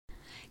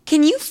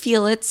Can you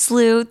feel it,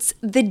 Sloots?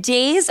 The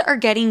days are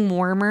getting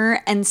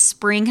warmer and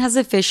spring has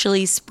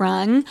officially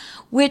sprung,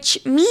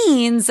 which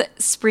means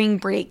spring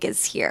break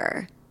is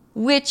here.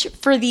 Which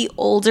for the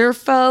older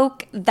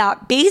folk,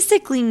 that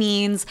basically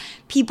means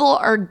people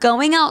are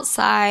going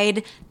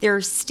outside, they're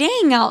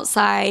staying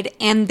outside,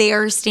 and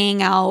they're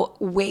staying out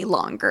way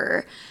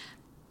longer.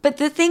 But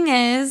the thing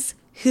is,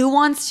 who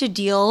wants to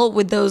deal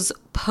with those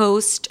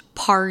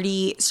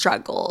post-party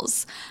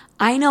struggles?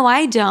 I know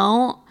I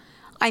don't.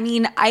 I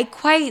mean, I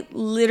quite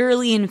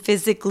literally and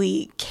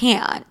physically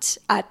can't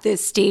at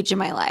this stage in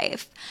my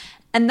life.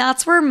 And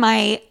that's where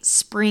my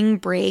spring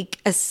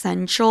break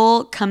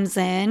essential comes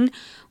in,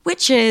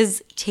 which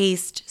is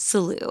Taste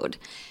Salud.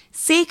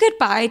 Say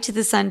goodbye to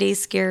the Sunday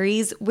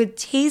scaries with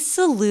Taste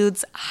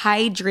Salud's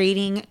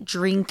hydrating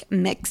drink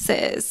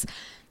mixes.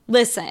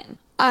 Listen,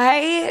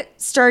 I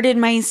started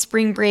my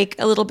spring break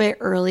a little bit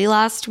early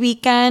last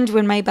weekend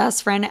when my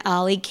best friend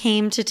Allie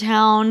came to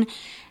town.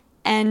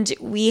 And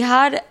we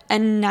had a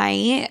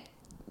night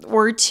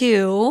or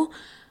two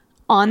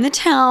on the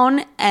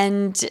town,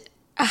 and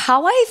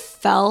how I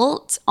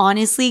felt,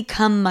 honestly,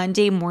 come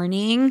Monday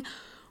morning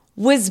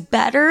was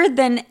better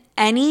than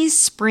any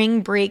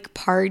spring break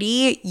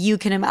party you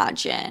can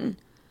imagine.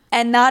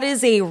 And that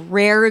is a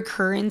rare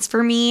occurrence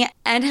for me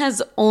and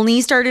has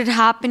only started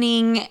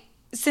happening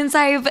since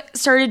I've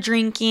started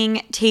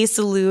drinking Taste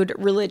Salud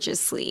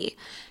religiously.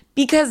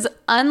 Because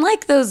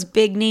unlike those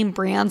big name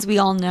brands we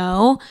all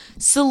know,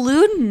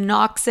 Salud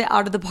knocks it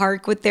out of the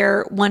park with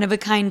their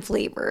one-of-a-kind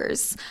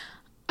flavors.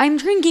 I'm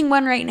drinking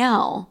one right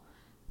now.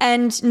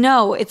 And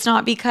no, it's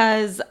not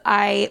because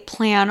I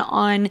plan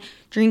on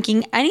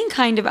drinking any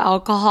kind of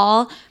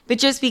alcohol, but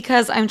just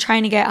because I'm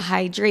trying to get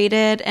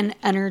hydrated and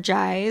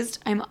energized.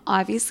 I'm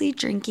obviously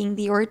drinking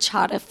the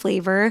horchata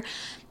flavor,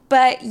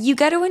 but you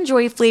get to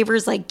enjoy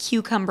flavors like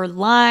cucumber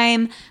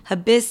lime,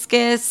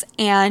 hibiscus,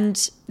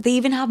 and they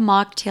even have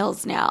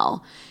mocktails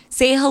now.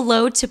 Say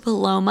hello to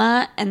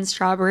Paloma and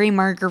strawberry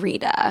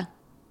margarita.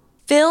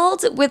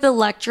 Filled with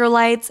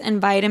electrolytes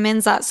and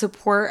vitamins that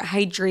support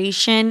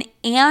hydration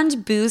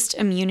and boost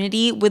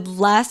immunity with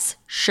less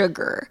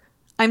sugar.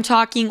 I'm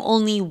talking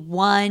only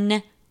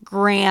 1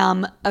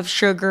 gram of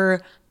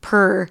sugar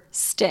per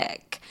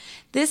stick.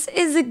 This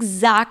is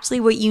exactly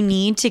what you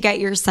need to get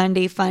your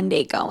Sunday fun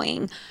day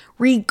going,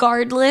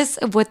 regardless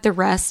of what the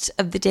rest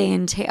of the day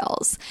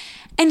entails.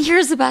 And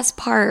here's the best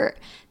part.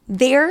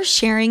 They're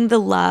sharing the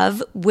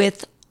love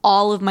with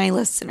all of my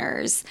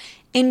listeners.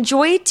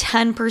 Enjoy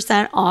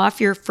 10%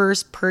 off your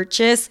first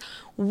purchase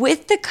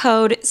with the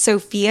code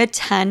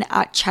SOFIA10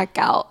 at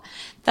checkout.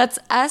 That's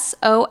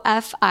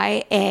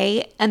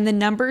SOFIA and the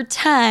number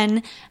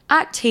 10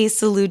 at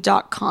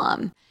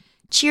tastesalud.com.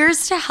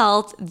 Cheers to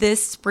health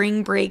this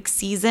spring break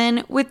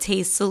season with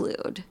Taste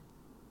Salud.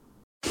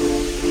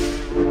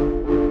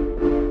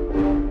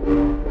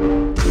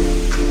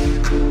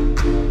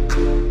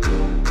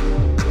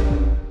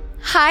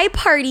 Hi,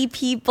 party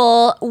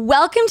people.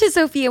 Welcome to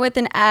Sophia with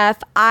an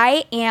F.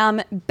 I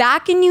am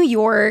back in New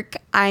York.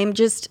 I'm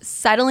just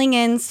settling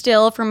in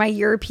still for my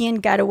European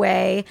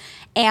getaway,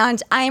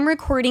 and I am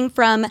recording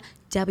from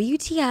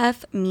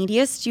WTF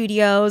Media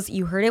Studios.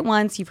 You heard it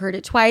once, you've heard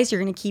it twice,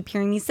 you're going to keep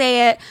hearing me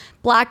say it.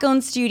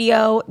 Black-owned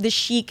studio, the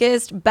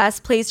chicest,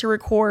 best place to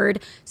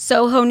record,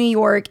 Soho, New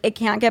York. It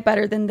can't get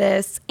better than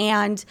this.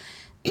 And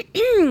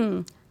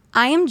I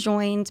am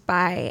joined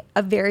by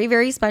a very,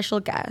 very special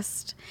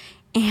guest.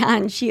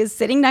 And she is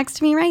sitting next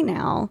to me right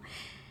now.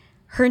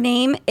 Her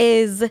name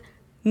is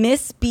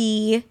Miss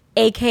B,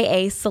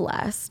 aka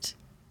Celeste.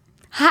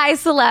 Hi,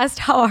 Celeste.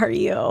 How are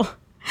you?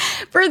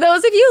 For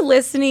those of you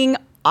listening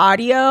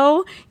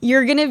audio,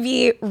 you're going to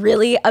be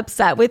really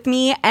upset with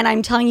me. And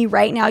I'm telling you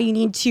right now, you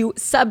need to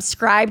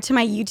subscribe to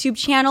my YouTube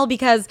channel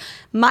because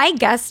my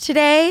guest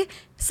today,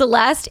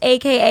 Celeste,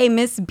 aka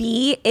Miss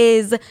B,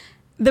 is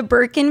the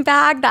Birkin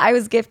bag that I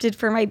was gifted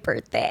for my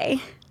birthday.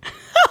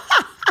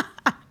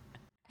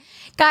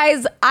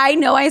 Guys, I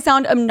know I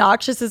sound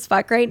obnoxious as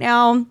fuck right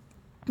now,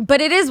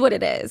 but it is what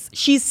it is.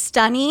 She's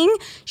stunning.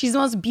 She's the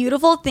most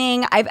beautiful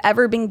thing I've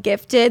ever been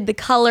gifted. The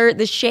color,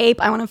 the shape.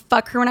 I want to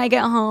fuck her when I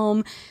get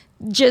home.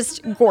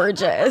 Just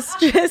gorgeous.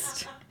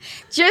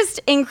 Just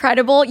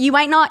incredible. You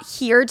might not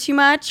hear too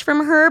much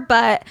from her,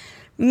 but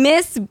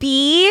Miss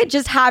B,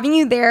 just having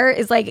you there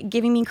is like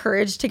giving me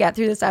courage to get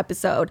through this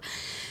episode.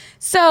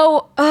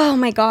 So, oh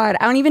my God,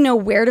 I don't even know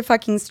where to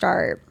fucking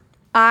start.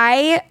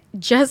 I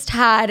just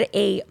had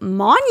a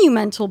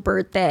monumental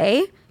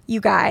birthday,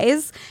 you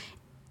guys.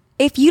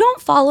 If you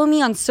don't follow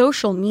me on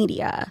social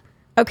media,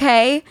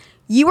 okay,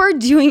 you are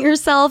doing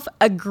yourself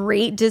a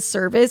great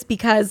disservice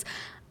because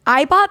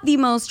I bought the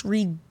most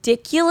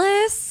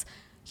ridiculous,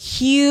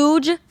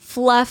 huge,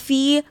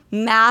 fluffy,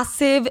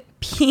 massive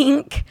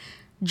pink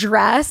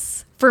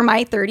dress for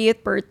my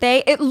 30th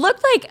birthday. It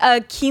looked like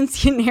a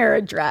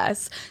quinceañera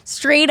dress,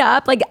 straight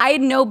up. Like I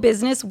had no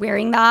business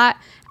wearing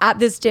that at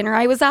this dinner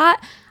I was at.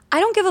 I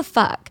don't give a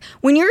fuck.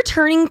 When you're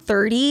turning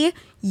 30,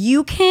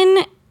 you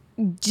can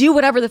do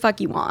whatever the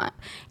fuck you want.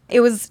 It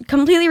was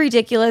completely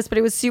ridiculous, but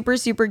it was super,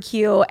 super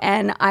cute,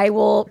 and I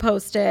will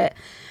post it.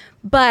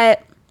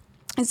 But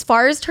as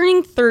far as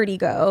turning 30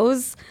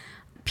 goes,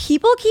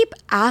 people keep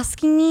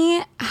asking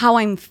me how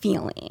I'm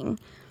feeling.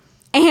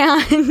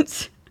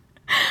 And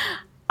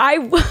I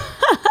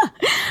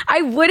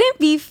wouldn't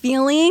be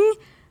feeling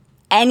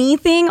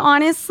anything,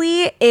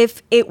 honestly,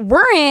 if it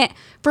weren't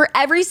for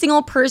every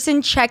single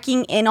person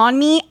checking in on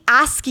me,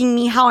 asking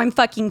me how I'm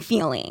fucking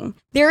feeling.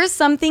 There is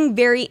something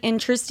very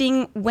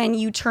interesting when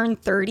you turn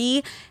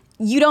 30.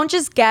 You don't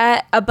just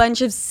get a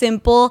bunch of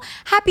simple,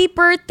 happy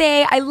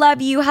birthday, I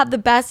love you, have the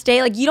best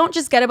day. Like, you don't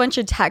just get a bunch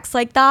of texts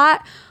like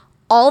that.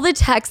 All the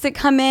texts that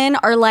come in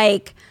are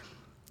like,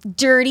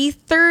 dirty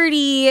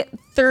 30,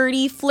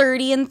 30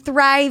 flirty and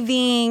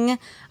thriving,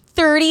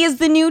 30 is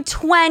the new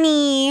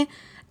 20.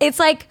 It's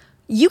like,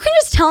 you can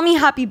just tell me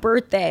happy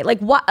birthday. Like,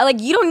 what?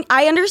 Like, you don't,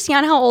 I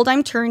understand how old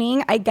I'm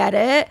turning. I get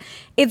it.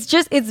 It's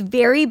just, it's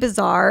very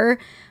bizarre.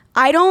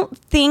 I don't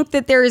think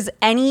that there's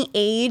any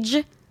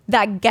age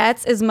that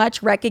gets as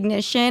much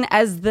recognition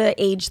as the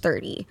age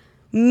 30.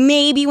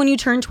 Maybe when you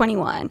turn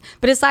 21.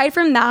 But aside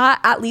from that,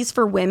 at least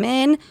for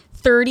women,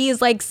 30 is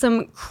like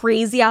some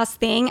crazy ass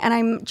thing.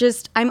 And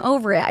I'm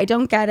over it. I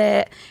don't get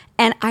it.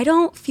 And I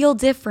don't feel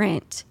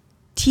different.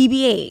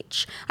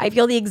 TBH. I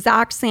feel the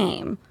exact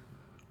same.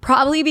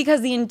 Probably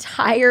because the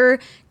entire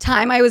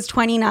time I was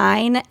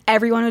 29,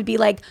 everyone would be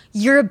like,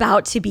 you're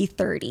about to be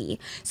 30.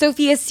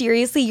 Sophia,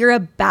 seriously, you're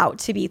about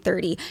to be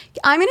 30.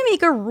 I'm going to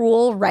make a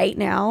rule right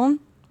now.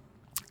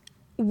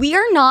 We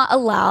are not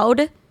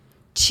allowed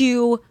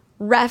to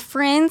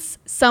reference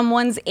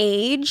someone's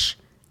age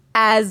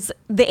as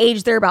the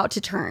age they're about to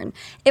turn.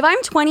 If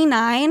I'm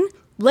 29,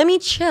 let me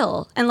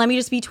chill and let me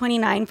just be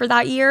 29 for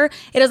that year.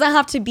 It doesn't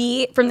have to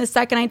be from the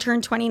second I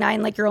turn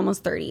 29, like you're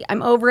almost 30.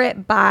 I'm over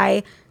it.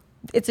 Bye.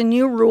 It's a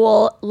new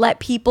rule.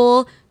 Let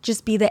people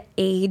just be the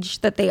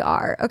age that they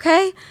are.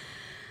 Okay.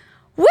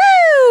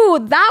 Woo!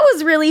 That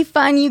was really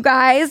fun, you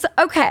guys.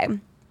 Okay.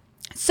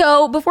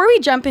 So before we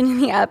jump into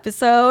the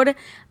episode,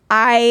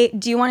 I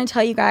do want to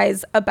tell you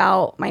guys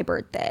about my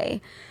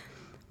birthday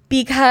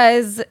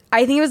because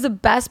I think it was the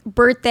best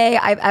birthday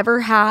I've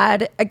ever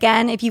had.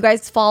 Again, if you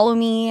guys follow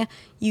me,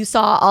 you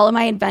saw all of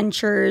my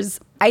adventures.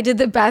 I did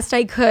the best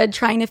I could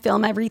trying to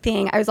film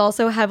everything. I was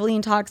also heavily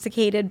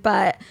intoxicated,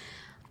 but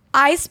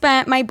I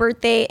spent my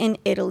birthday in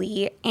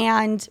Italy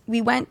and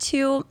we went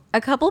to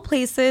a couple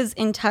places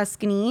in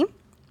Tuscany,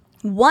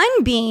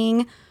 one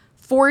being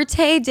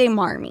Forte dei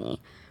Marmi.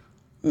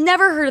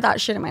 Never heard of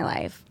that shit in my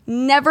life.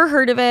 Never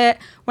heard of it.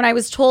 When I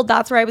was told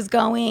that's where I was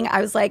going,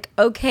 I was like,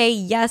 okay,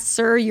 yes,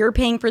 sir, you're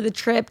paying for the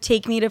trip.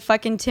 Take me to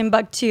fucking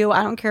Timbuktu.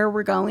 I don't care where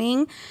we're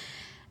going.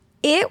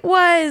 It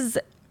was,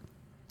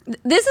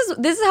 this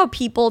is how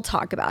people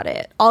talk about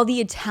it. All the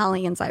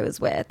Italians I was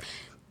with.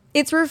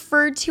 It's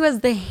referred to as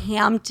the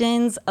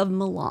Hamptons of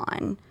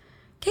Milan.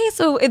 Okay,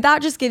 so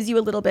that just gives you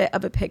a little bit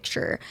of a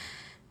picture.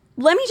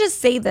 Let me just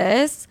say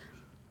this.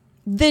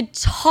 The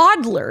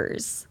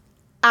toddlers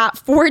at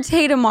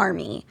Forte dei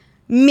Marmi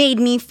made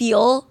me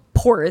feel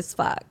poor as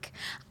fuck.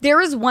 There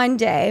was one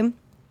day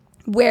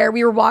where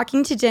we were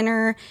walking to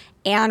dinner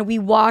and we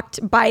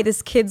walked by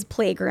this kid's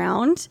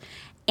playground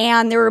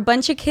and there were a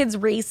bunch of kids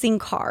racing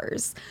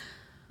cars.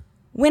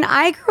 When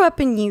I grew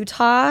up in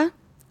Utah,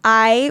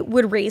 I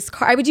would race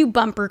car. I would do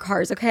bumper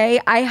cars,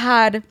 okay? I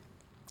had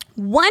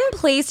one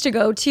place to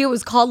go to. It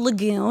was called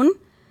Lagoon.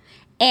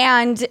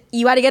 And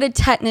you had to get a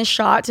tetanus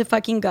shot to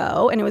fucking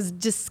go. And it was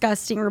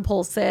disgusting,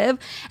 repulsive.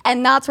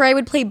 And that's where I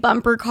would play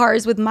bumper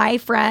cars with my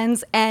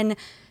friends. And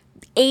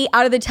 8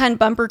 out of the 10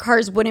 bumper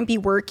cars wouldn't be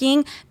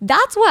working.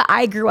 That's what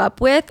I grew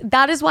up with.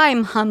 That is why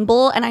I'm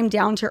humble and I'm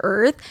down to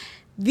earth.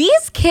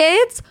 These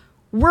kids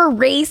were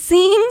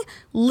racing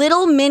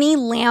little mini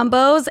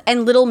Lambos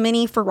and little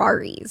mini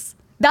Ferraris.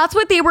 That's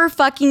what they were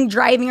fucking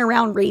driving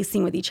around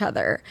racing with each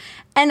other.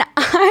 And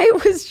I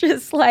was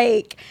just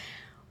like,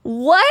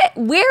 what?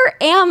 Where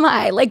am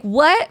I? Like,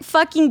 what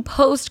fucking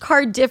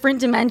postcard different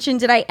dimension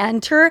did I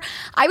enter?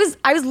 I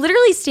was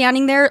literally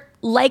standing there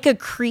like a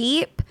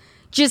creep,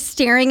 just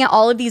staring at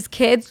all of these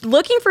kids,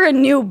 looking for a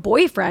new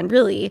boyfriend,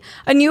 really.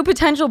 A new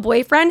potential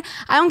boyfriend.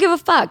 I don't give a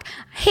fuck.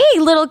 Hey,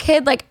 little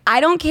kid, like,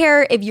 I don't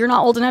care if you're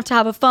not old enough to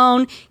have a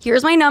phone.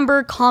 Here's my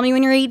number. Call me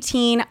when you're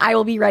 18. I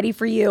will be ready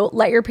for you.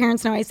 Let your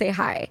parents know I say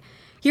hi.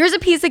 Here's a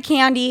piece of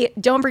candy.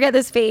 Don't forget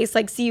this face.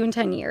 Like, see you in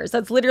 10 years.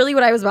 That's literally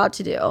what I was about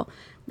to do.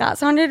 That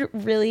sounded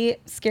really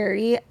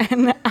scary.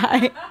 And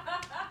I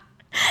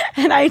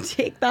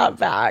take that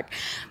back.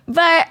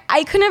 But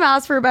I couldn't have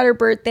asked for a better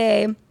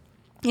birthday.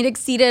 It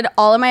exceeded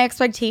all of my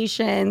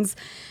expectations.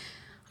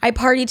 I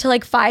partied till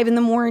like 5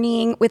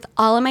 a.m. with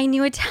all of my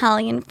new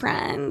Italian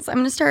friends. I'm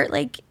going to start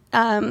like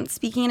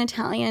speaking in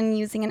Italian,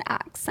 using an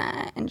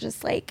accent and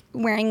just like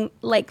wearing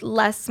like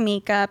less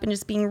makeup and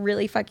just being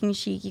really fucking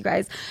chic, you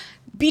guys.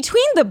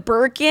 Between the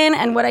Birkin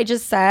and what I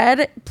just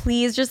said,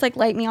 please just like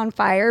light me on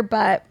fire.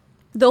 But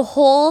the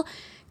whole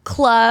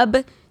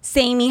club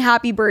saying me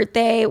happy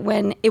birthday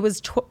when it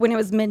was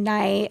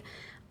midnight.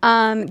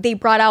 They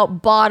brought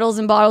out bottles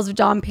and bottles of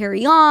Dom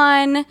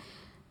Perignon.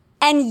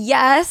 And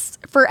yes,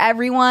 for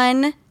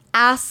everyone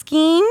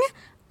asking,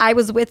 I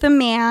was with a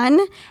man,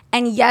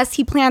 and yes,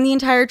 he planned the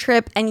entire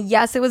trip, and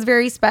yes, it was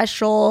very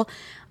special.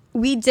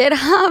 We did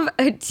have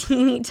a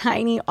teeny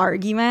tiny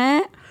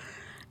argument,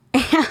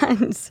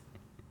 and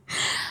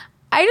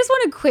I just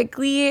want to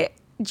quickly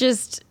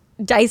just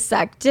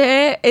dissect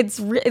it. It's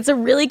a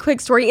really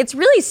quick story. It's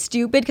really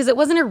stupid because it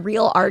wasn't a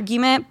real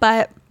argument,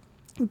 but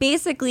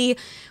basically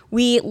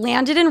we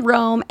landed in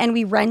Rome and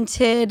we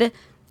rented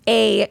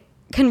a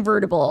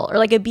convertible, or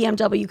like a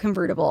BMW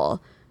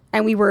convertible.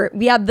 And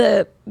we had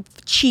the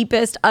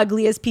cheapest,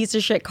 ugliest piece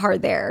of shit car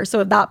there. So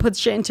if that puts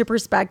shit into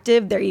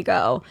perspective, there you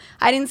go.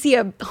 I didn't see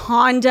a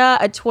Honda,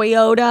 a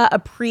Toyota, a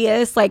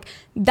Prius. Like,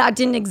 that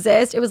didn't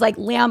exist. It was like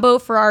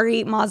Lambo,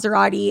 Ferrari,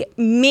 Maserati,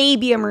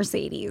 maybe a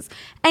Mercedes.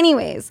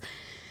 Anyways,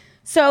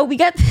 so we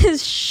get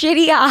this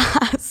shitty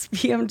ass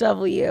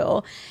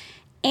BMW,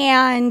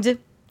 and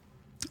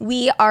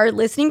we are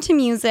listening to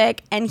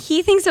music, and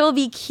he thinks it will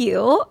be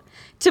cute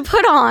to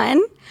put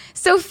on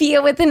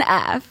Sophia with an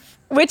F,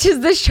 which is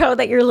the show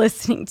that you're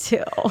listening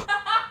to.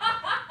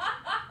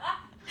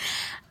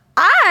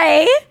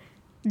 I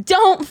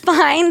don't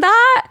find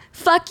that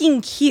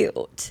fucking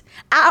cute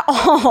at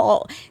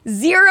all.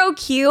 Zero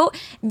cute.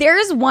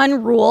 There's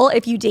one rule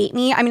if you date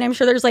me. I mean, I'm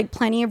sure there's like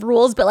plenty of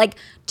rules, but like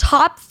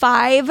top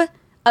 5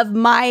 of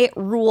my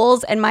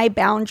rules and my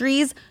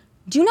boundaries: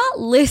 do not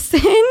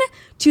listen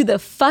to the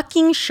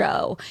fucking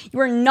show.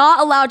 You are not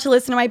allowed to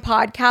listen to my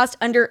podcast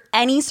under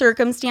any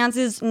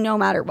circumstances, no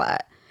matter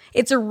what.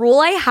 It's a rule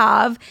I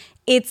have.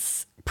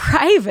 It's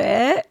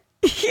private,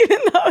 even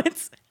though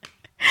it's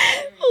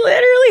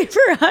literally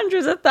for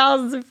hundreds of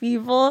thousands of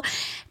people.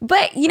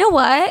 But you know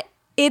what?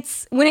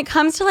 It's when it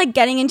comes to like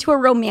getting into a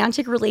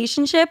romantic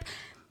relationship,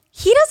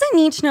 he doesn't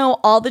need to know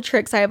all the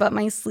tricks I have up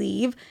my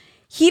sleeve.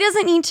 He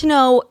doesn't need to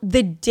know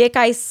the dick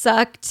I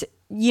sucked,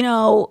 you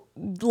know,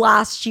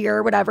 last year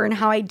or whatever, and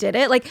how I did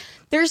it. Like,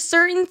 there's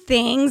certain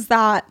things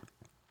that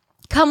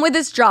come with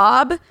this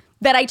job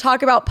that I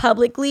talk about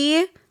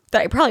publicly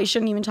that I probably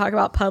shouldn't even talk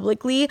about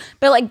publicly,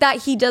 but like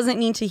that he doesn't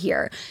need to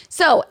hear.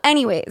 So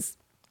anyways,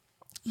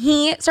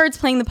 he starts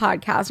playing the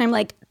podcast and I'm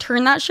like,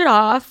 turn that shit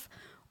off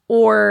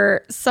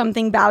or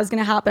something bad is going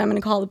to happen. I'm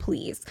going to call the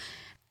police.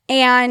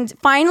 And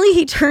finally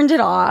he turned it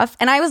off,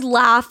 and I was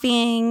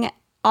laughing,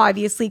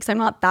 obviously, because I'm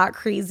not that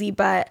crazy,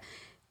 but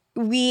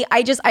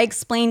I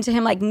explained to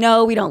him like,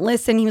 no, we don't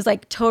listen. He was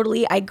like,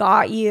 totally, I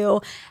got you.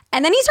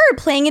 And then he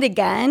started playing it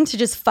again to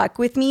just fuck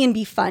with me and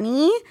be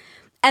funny.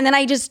 And then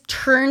I just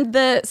turned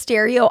the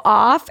stereo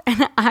off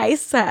and I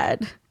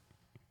said,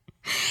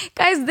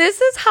 guys, this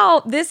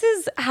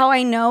is how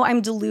I know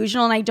I'm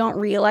delusional and I don't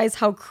realize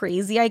how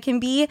crazy I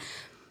can be.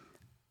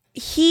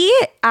 He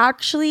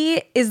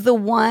actually is the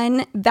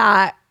one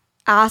that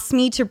asked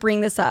me to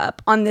bring this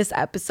up on this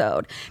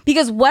episode,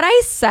 because what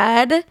I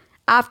said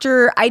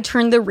after I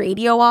turned the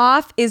radio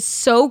off is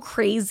so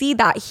crazy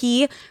that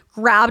he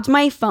grabbed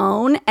my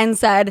phone and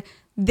said,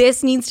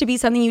 this needs to be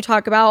something you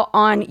talk about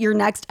on your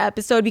next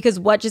episode, because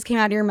what just came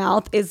out of your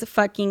mouth is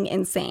fucking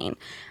insane.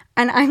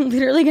 And I'm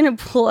literally going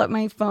to pull up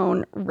my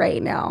phone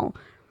right now.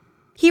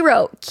 He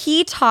wrote,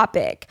 key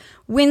topic: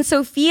 when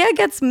Sophia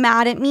gets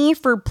mad at me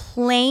for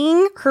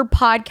playing her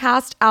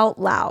podcast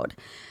out loud.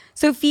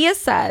 Sophia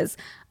says,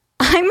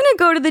 I'm going to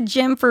go to the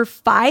gym for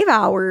 5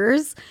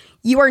 hours.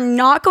 You are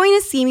not going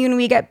to see me when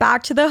we get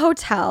back to the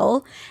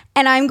hotel.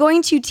 And I'm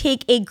going to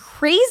take a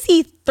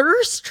crazy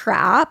thirst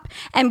trap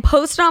and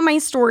post it on my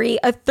story,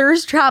 a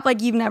thirst trap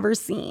like you've never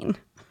seen.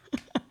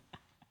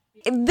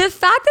 The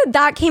fact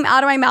that came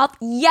out of my mouth,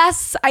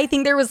 yes, I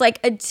think there was like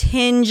a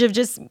tinge of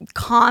just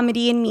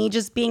comedy in me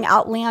just being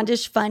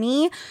outlandish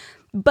funny.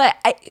 But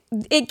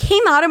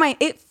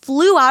it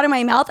flew out of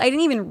my mouth. I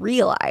didn't even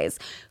realize.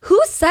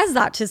 Who says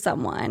that to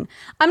someone?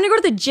 I'm going to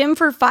go to the gym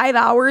for 5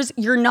 hours.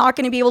 You're not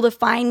going to be able to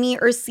find me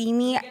or see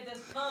me. Get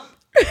this pump.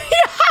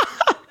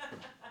 Yeah.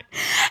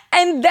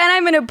 And then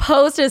I'm going to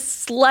post a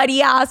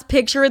slutty ass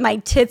picture with my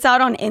tits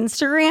out on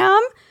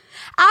Instagram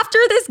after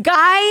this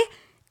guy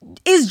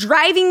is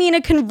driving me in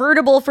a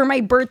convertible for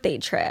my birthday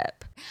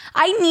trip.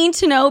 I need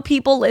to know,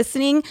 people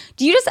listening,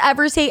 do you just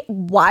ever say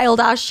wild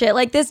ass shit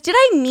like this? Did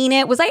I mean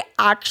it? Was I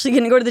actually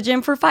going to go to the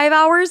gym for 5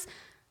 hours?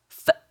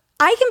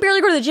 I can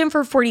barely go to the gym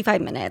for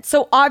 45 minutes.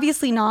 So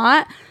obviously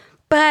not.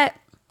 But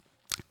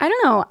I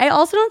don't know. I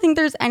also don't think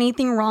there's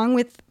anything wrong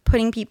with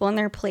putting people in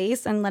their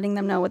place and letting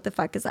them know what the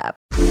fuck is up.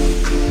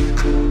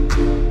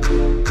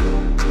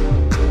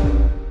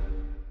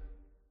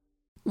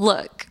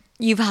 Look,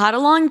 you've had a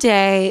long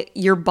day,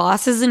 your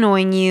boss is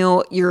annoying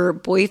you, your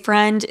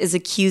boyfriend is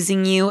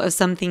accusing you of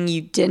something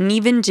you didn't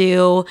even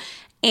do,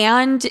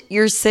 and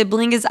your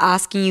sibling is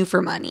asking you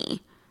for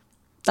money.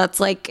 That's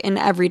like an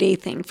everyday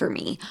thing for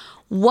me.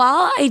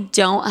 While I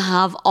don't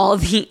have all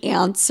the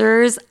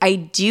answers, I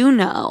do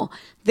know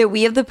that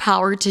we have the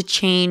power to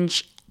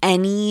change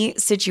any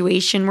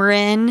situation we're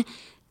in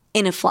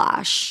a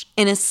flash,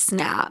 in a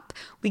snap.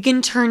 We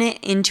can turn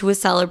it into a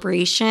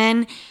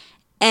celebration.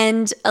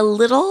 And a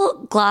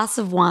little glass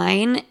of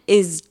wine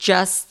is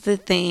just the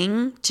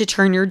thing to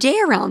turn your day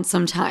around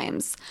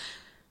sometimes.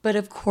 But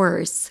of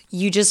course,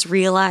 you just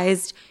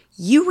realized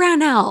you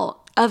ran out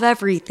of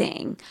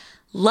everything.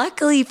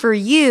 Luckily for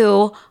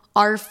you,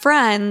 our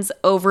friends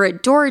over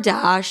at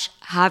DoorDash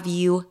have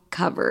you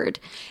covered.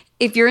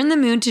 If you're in the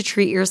mood to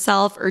treat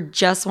yourself or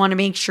just want to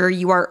make sure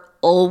you are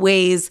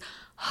always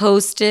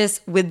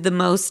hostess with the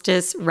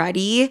mostest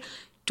ready,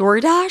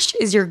 DoorDash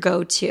is your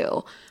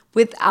go-to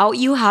without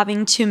you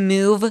having to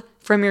move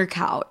from your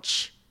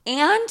couch.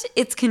 And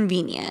it's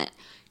convenient.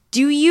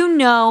 Do you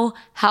know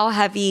how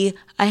heavy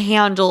a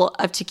handle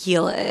of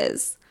tequila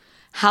is?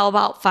 How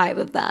about 5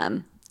 of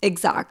them?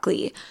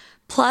 Exactly.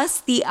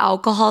 Plus, the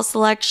alcohol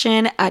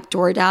selection at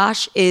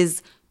DoorDash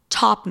is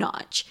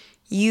top-notch.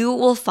 You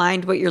will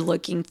find what you're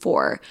looking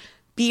for.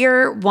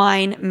 Beer,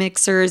 wine,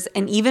 mixers,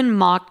 and even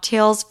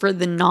mocktails for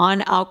the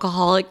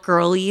non-alcoholic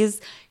girlies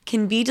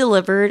can be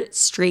delivered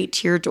straight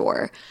to your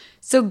door.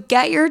 So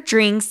get your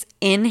drinks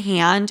in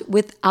hand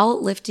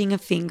without lifting a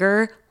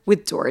finger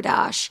with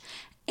DoorDash.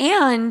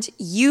 And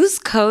use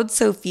code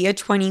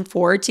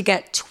SOFIA24 to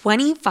get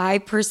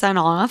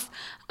 25% off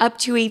up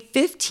to a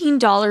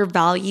 $15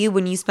 value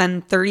when you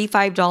spend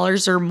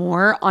 $35 or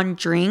more on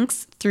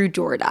drinks through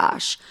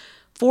DoorDash.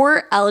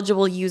 For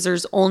eligible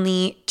users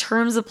only,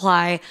 terms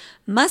apply,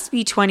 must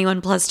be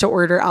 21 plus to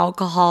order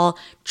alcohol,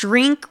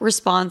 drink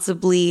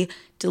responsibly,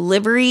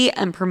 delivery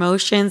and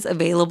promotions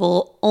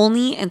available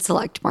only in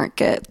select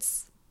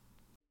markets.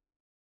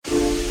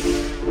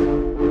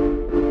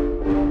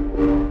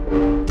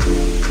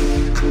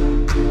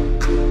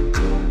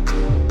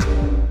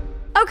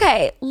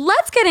 Okay,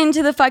 let's get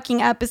into the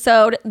fucking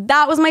episode.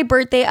 That was my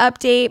birthday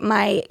update,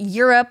 my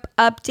Europe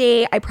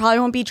update. I probably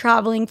won't be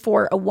traveling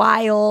for a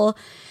while.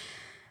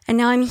 And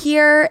now I'm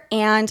here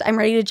and I'm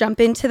ready to jump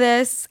into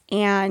this.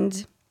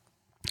 And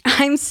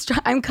I'm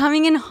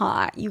coming in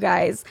hot, you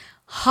guys.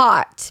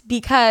 Hot,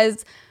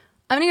 because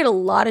I'm gonna get a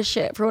lot of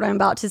shit for what I'm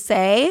about to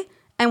say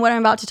and what I'm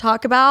about to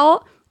talk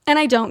about. And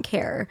I don't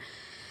care.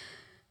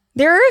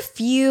 There are a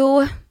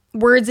few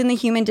words in the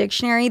Human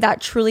Dictionary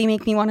that truly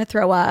make me want to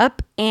throw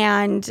up.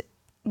 And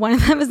one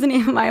of them is the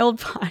name of my old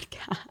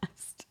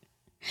podcast.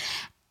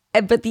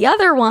 But the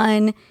other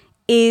one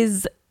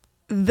is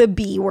the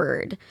B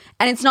word.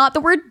 And it's not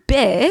the word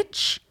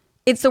bitch.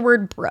 It's the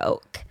word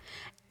broke.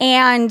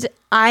 And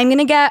I'm going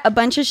to get a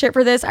bunch of shit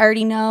for this. I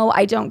already know.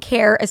 I don't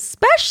care,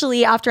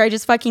 especially after I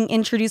just fucking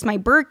introduced my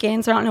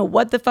Birkin. So I don't know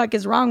what the fuck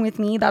is wrong with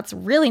me. That's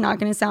really not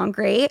going to sound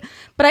great.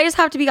 But I just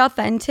have to be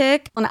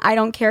authentic. And I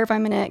don't care if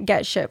I'm going to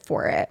get shit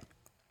for it.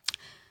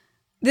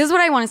 This is what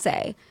I want to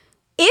say.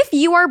 If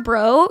you are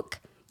broke,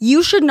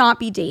 you should not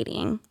be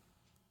dating.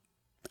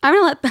 I'm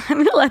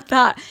gonna let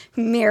that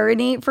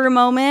marinate for a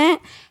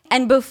moment.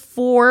 And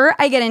before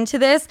I get into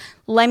this,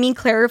 let me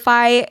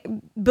clarify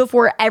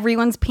before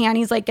everyone's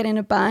panties like get in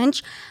a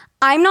bunch.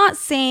 I'm not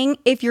saying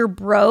if you're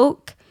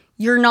broke,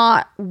 you're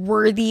not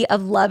worthy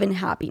of love and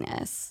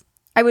happiness.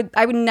 I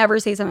would never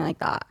say something like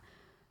that.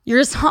 You're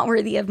just not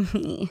worthy of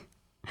me.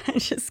 I'm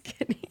just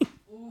kidding.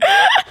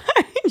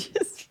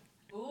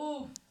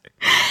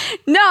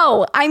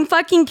 No, I'm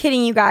fucking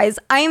kidding, you guys.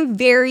 I am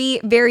very,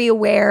 very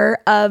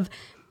aware of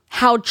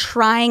how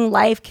trying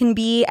life can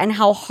be and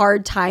how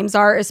hard times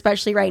are,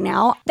 especially right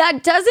now.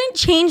 That doesn't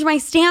change my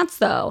stance,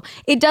 though.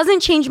 It doesn't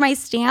change my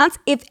stance.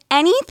 If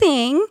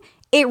anything,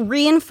 it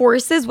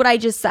reinforces what I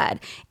just said.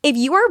 If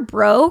you are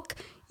broke,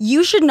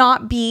 you should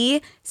not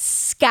be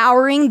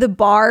scouring the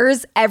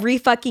bars every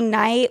fucking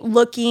night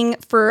looking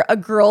for a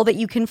girl that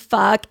you can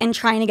fuck and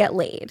trying to get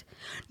laid.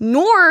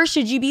 Nor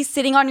should you be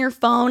sitting on your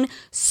phone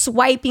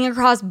swiping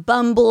across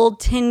Bumble,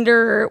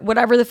 Tinder,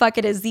 whatever the fuck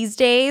it is these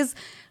days,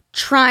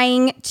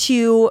 trying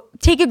to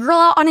take a girl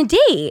out on a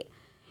date.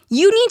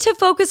 You need to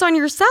focus on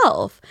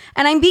yourself.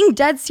 And I'm being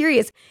dead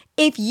serious.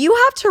 If you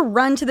have to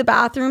run to the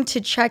bathroom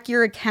to check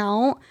your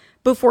account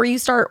before you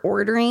start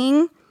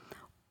ordering,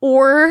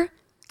 or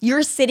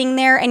you're sitting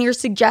there and you're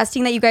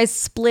suggesting that you guys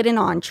split an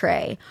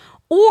entree,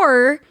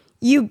 or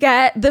you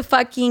get the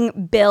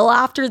fucking bill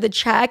after the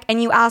check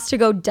and you ask to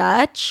go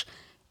Dutch,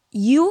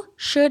 you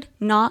should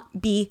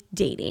not be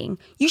dating.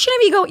 You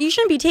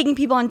shouldn't be taking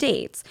people on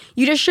dates.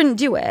 You just shouldn't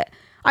do it.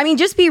 I mean,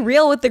 just be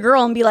real with the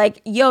girl and be like,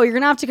 yo, you're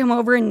gonna have to come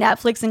over and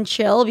Netflix and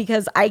chill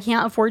because I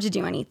can't afford to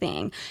do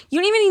anything.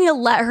 You don't even need to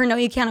let her know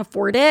you can't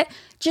afford it.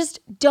 Just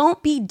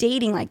don't be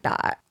dating like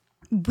that.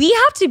 We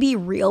have to be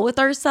real with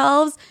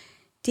ourselves.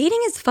 Dating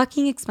is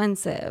fucking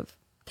expensive,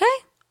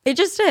 okay? It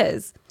just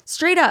is.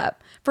 Straight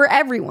up, for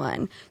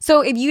everyone.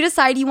 So if you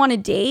decide you want to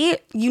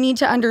date, you need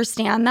to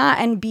understand that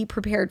and be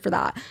prepared for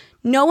that.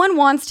 No one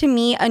wants to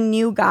meet a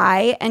new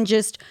guy and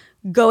just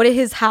go to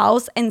his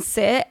house and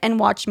sit and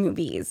watch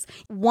movies.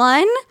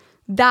 One,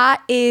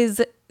 that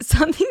is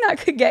something that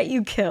could get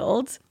you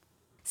killed.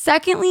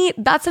 Secondly,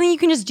 that's something you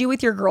can just do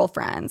with your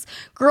girlfriends.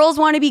 Girls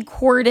want to be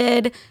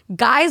courted.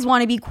 Guys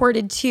want to be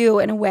courted too,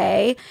 in a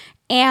way.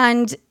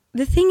 And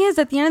the thing is,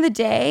 at the end of the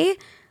day,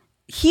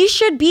 he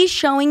should be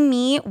showing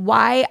me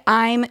why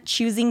I'm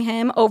choosing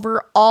him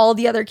over all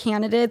the other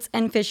candidates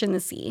and fish in the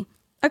sea.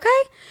 Okay?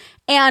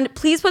 And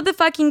please put the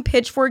fucking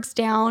pitchforks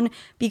down,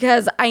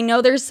 because I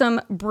know there's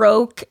some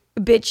broke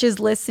bitches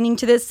listening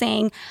to this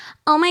saying,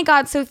 oh my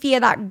God, Sophia,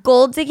 that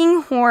gold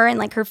digging whore and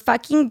like her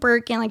fucking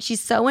Birkin, like she's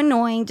so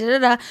annoying,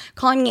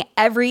 calling me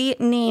every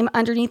name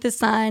underneath the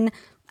sun.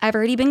 I've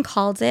already been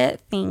called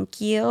it. Thank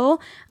you.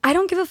 I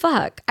don't give a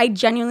fuck. I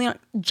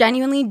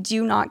genuinely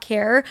do not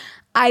care.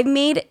 I've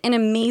made an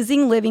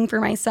amazing living for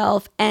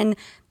myself, and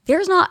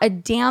there's not a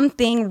damn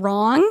thing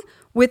wrong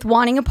with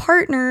wanting a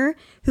partner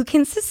who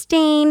can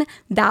sustain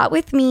that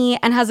with me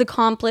and has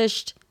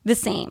accomplished the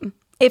same,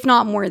 if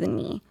not more than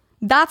me.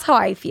 That's how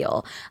I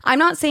feel. I'm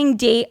not saying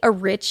date a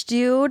rich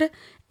dude,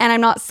 and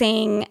I'm not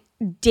saying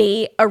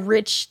dating a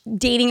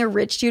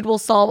rich dude will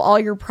solve all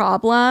your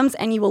problems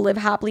and you will live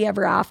happily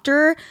ever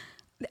after.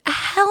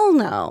 Hell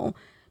no.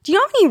 Do you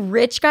know how many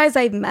rich guys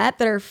I've met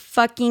that are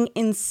fucking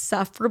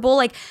insufferable?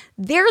 Like,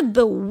 they're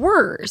the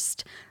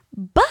worst,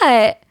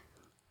 but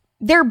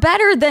they're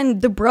better than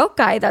the broke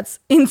guy that's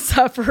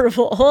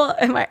insufferable.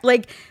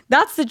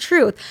 That's the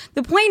truth.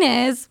 The point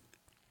is,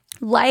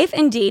 life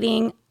and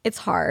dating, it's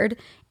hard,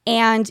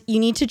 and you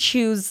need to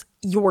choose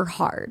your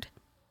hard.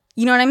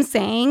 You know what I'm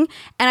saying?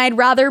 And I'd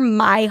rather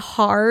my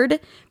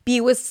hard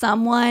be with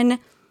someone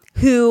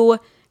who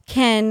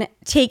can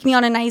take me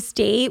on a nice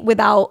date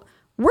without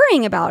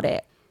worrying about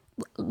it.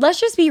 Let's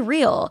just be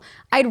real.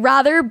 I'd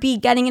rather be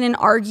getting in an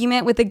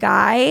argument with a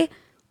guy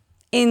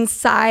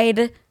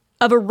inside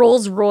of a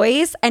Rolls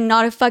Royce and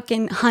not a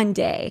fucking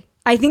Hyundai.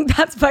 I think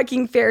that's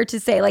fucking fair to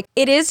say. Like,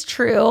 it is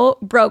true.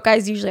 Broke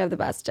guys usually have the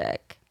best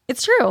dick.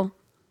 It's true.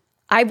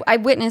 I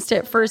witnessed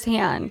it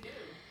firsthand.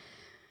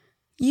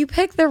 You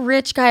pick the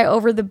rich guy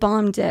over the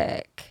bomb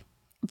dick.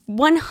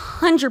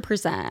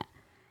 100%.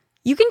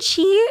 You can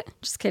cheat.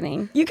 Just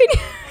kidding. You can.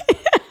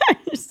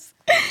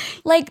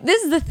 Like,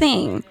 this is the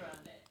thing.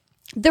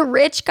 The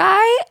rich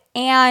guy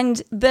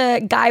and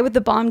the guy with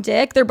the bomb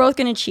dick, they're both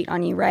going to cheat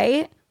on you,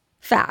 right?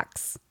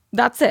 Facts.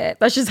 That's it.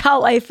 That's just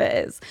how life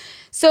is.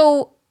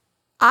 So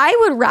I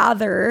would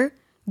rather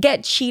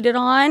get cheated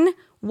on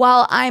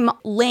while I'm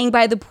laying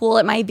by the pool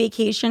at my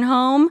vacation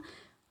home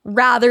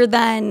rather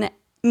than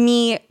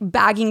me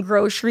bagging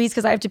groceries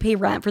because I have to pay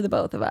rent for the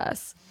both of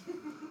us.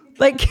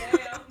 Like,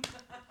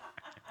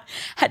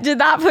 did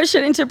that push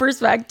it into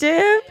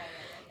perspective?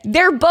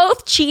 They're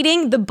both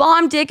cheating. The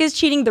bomb dick is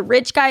cheating. The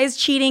rich guy is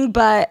cheating.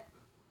 But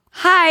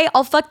hi,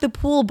 I'll fuck the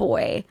pool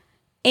boy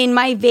in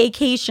my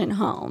vacation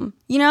home.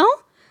 You know?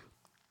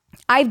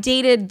 I've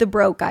dated the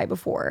broke guy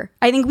before.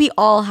 I think we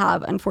all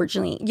have,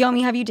 unfortunately.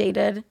 Yomi, have you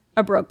dated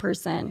a broke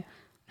person?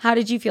 How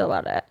did you feel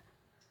about it?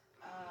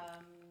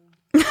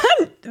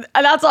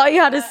 That's all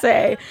you had to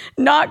say.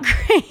 Not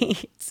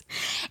great.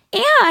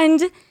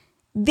 And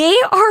they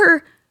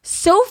are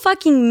so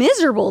fucking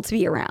miserable to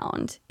be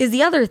around is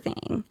the other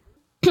thing.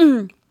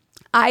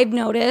 I've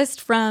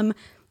noticed from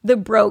the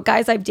broke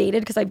guys I've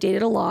dated, because I've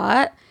dated a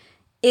lot,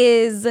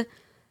 is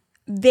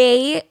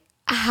they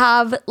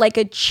have like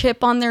a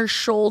chip on their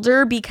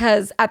shoulder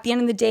because at the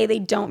end of the day, they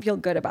don't feel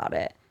good about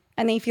it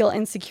and they feel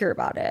insecure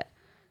about it.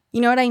 You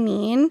know what I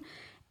mean?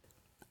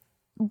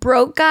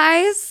 Broke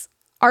guys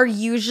are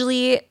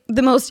usually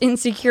the most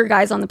insecure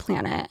guys on the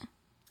planet.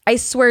 I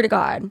swear to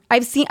God.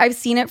 I've seen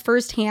it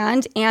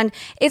firsthand, and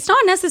it's not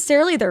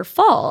necessarily their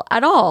fault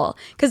at all.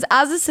 Because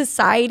as a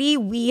society,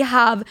 we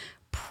have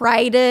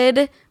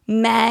prided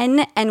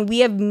men and we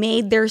have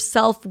made their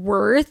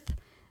self-worth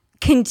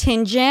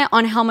contingent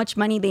on how much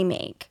money they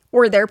make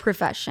or their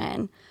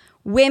profession.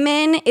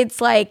 Women, it's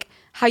like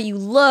how you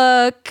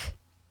look.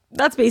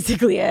 That's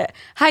basically it.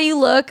 How you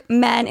look.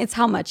 Men, it's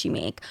how much you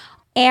make.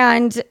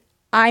 And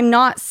I'm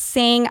not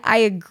saying I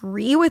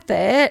agree with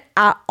it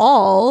at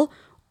all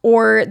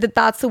or that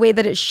that's the way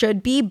that it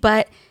should be,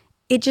 but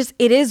it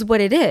is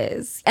what it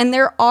is. And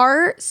there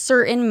are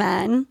some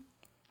men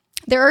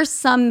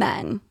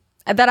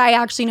that I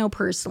actually know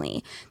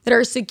personally that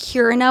are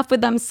secure enough with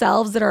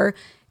themselves, that are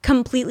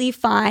completely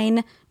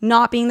fine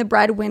not being the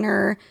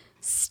breadwinner,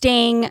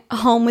 staying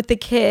home with the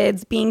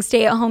kids, being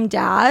stay-at-home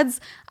dads.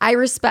 I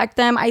respect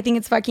them. I think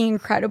it's fucking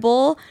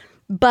incredible.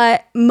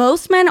 But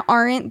most men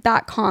aren't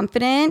that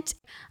confident.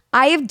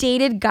 I have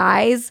dated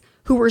guys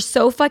who were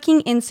so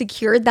fucking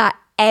insecure that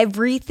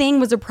everything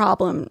was a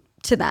problem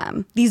to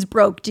them. These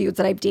broke dudes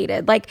that I've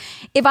dated. Like,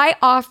 if I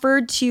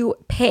offered to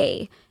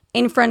pay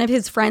in front of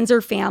his friends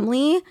or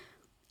family,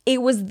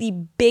 it was the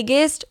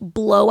biggest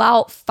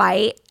blowout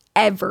fight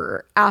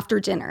ever after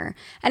dinner.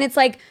 And it's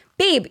like,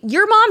 babe,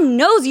 your mom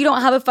knows you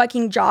don't have a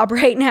fucking job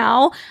right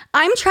now.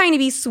 I'm trying to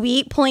be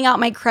sweet, pulling out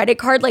my credit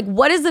card. Like,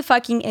 what is the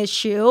fucking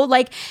issue?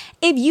 Like,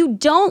 if you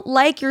don't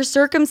like your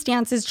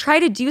circumstances, try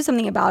to do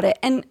something about it.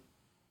 And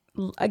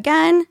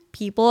again,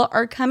 people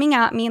are coming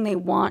at me and they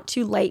want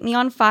to light me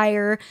on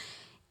fire.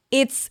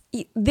 It's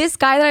this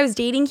guy that I was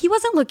dating. He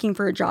wasn't looking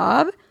for a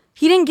job.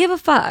 He didn't give a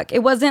fuck.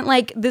 It wasn't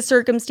like the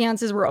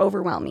circumstances were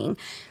overwhelming.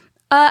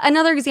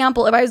 Another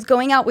example, if I was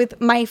going out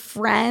with my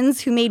friends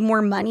who made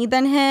more money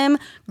than him,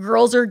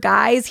 girls or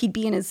guys, he'd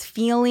be in his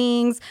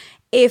feelings.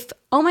 If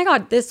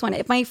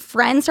my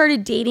friend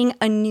started dating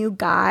a new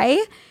guy,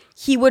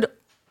 he would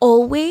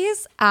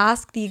always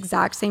ask the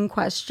exact same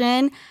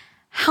question.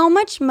 How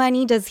much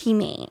money does he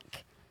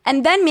make?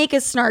 And then make a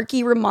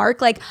snarky remark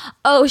like,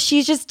 oh,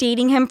 she's just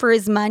dating him for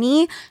his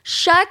money.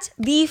 Shut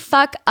the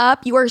fuck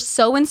up. You are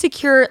so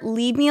insecure.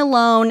 Leave me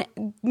alone.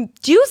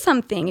 Do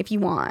something if you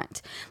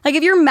want. Like,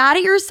 if you're mad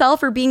at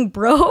yourself for being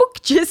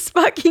broke, just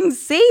fucking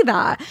say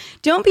that.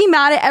 Don't be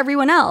mad at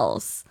everyone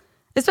else,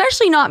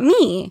 especially not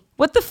me.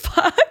 What the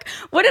fuck?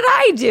 What did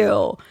I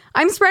do?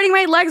 I'm spreading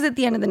my legs at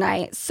the end of the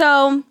night.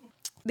 So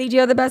they do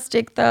have the best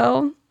dick,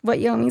 though. What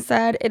Yomi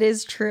said, it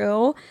is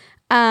true.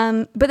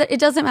 But it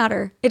doesn't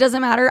matter. It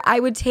doesn't matter. I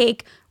would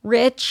take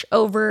rich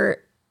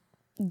over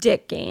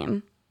dick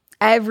game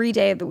every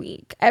day of the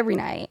week, every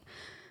night.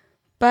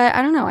 But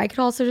I don't know. I could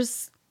also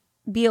just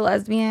be a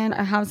lesbian.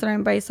 I have said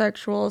I'm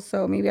bisexual,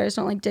 so maybe I just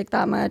don't like dick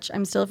that much.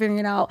 I'm still figuring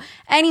it out.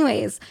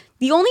 Anyways,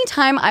 the only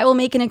time I will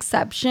make an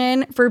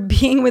exception for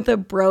being with a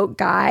broke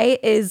guy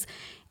is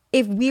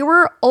if we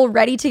were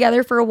already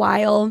together for a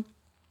while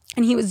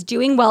and he was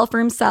doing well for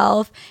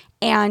himself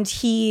and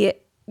he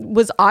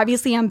was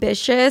obviously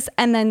ambitious,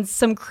 and then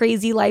some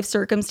crazy life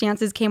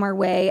circumstances came our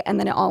way and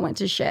then it all went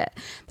to shit.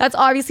 That's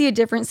obviously a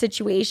different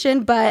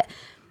situation, but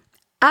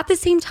at the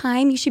same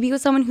time, you should be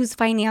with someone who's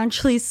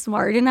financially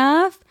smart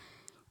enough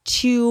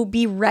to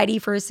be ready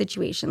for a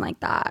situation like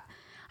that.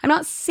 I'm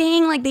not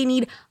saying like they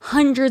need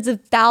hundreds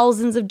of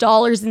thousands of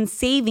dollars in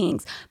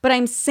savings, but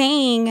I'm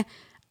saying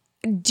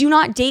do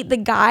not date the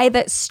guy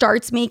that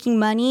starts making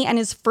money and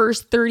his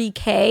first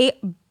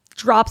 30K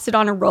drops it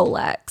on a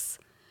Rolex.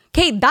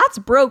 Okay, that's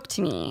broke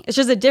to me. It's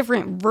just a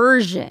different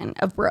version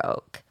of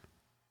broke.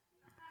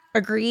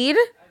 Agreed?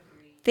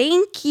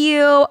 Thank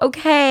you.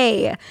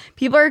 Okay,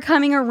 people are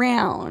coming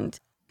around.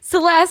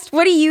 Celeste,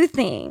 what do you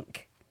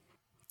think?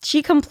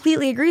 She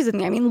completely agrees with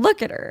me. I mean,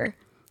 look at her.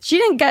 She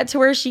didn't get to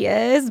where she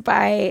is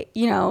by,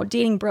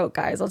 dating broke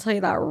guys. I'll tell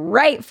you that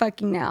right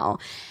fucking now.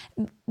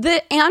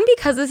 And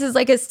because this is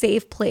like a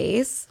safe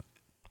place,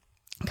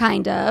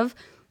 kind of,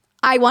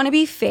 I want to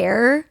be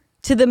fair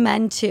to the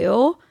men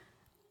too.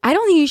 I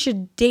don't think you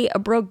should date a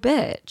broke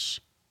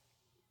bitch.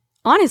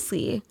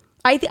 Honestly,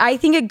 I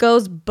think it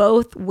goes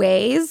both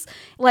ways.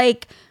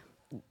 Like,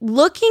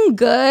 looking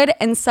good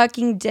and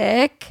sucking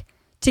dick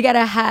to get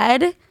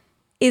ahead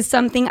is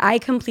something I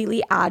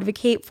completely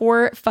advocate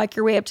for. Fuck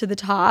your way up to the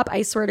top.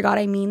 I swear to God,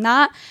 I mean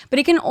that. But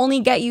it can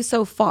only get you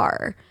so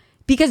far.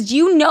 Because do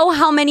you know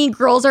how many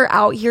girls are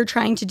out here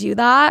trying to do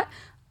that?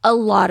 A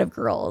lot of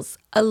girls.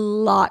 A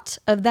lot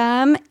of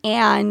them.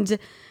 And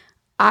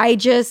I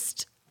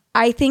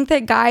think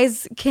that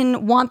guys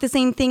can want the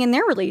same thing in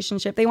their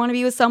relationship. They want to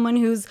be with someone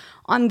who's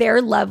on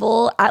their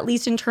level, at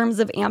least in terms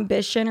of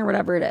ambition or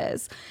whatever it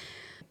is.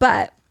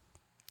 But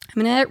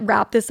I'm going to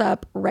wrap this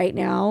up right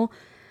now.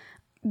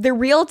 The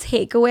real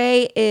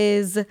takeaway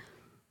is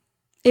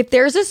if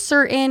there's a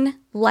certain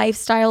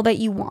lifestyle that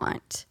you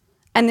want,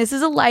 and this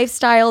is a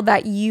lifestyle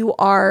that you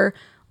are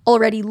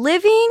already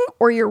living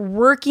or you're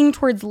working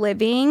towards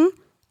living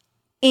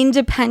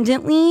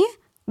independently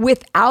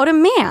without a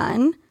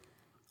man,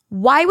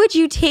 why would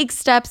you take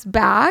steps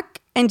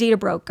back and date a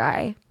broke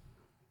guy?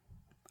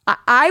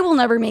 I will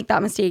never make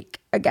that mistake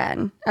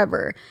again,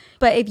 ever.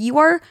 But if you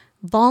are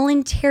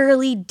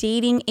voluntarily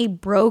dating a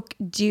broke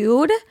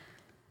dude,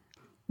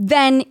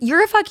 then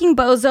you're a fucking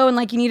bozo and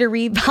like you need to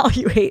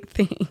reevaluate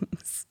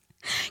things.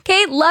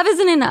 Okay, love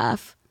isn't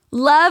enough.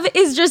 Love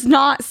is just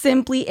not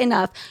simply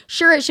enough.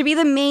 Sure, it should be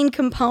the main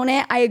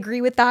component. I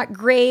agree with that.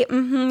 Great.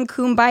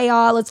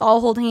 Kumbaya. Let's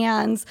all hold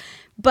hands.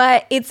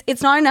 But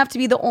it's not enough to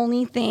be the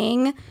only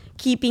thing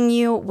keeping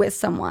you with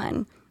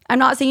someone. I'm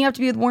not saying you have to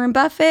be with Warren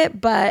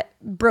Buffett, but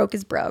broke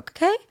is broke,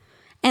 okay?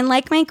 And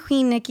like my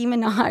queen Nicki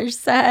Minaj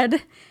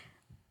said,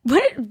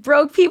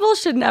 broke people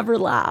should never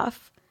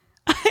laugh.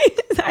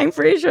 I'm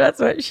pretty sure that's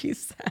what she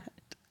said.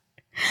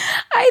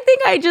 I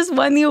think I just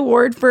won the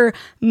award for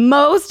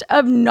most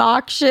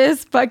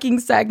obnoxious fucking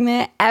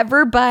segment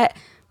ever, but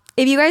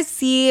if you guys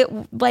see,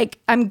 like,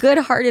 I'm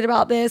good-hearted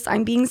about this,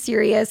 I'm being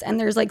serious, and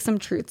there's like some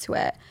truth to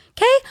it.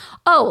 Okay?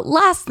 Oh,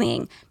 last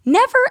thing.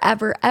 Never,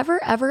 ever,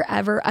 ever, ever,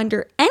 ever,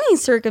 under any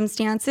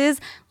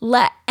circumstances,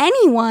 let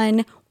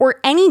anyone or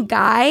any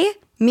guy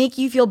make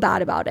you feel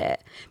bad about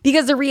it.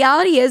 Because the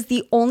reality is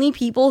the only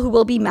people who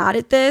will be mad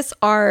at this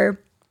are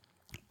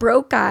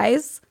broke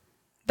guys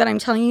that I'm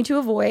telling you to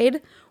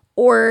avoid,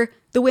 or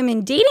the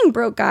women dating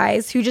broke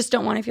guys who just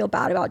don't want to feel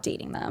bad about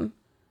dating them.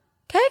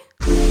 Okay?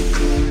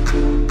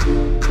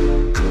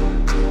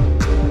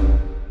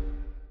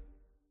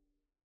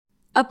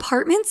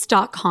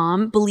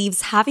 Apartments.com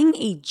believes having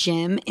a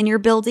gym in your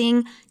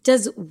building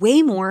does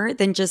way more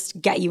than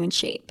just get you in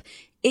shape.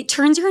 It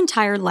turns your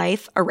entire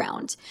life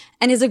around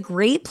and is a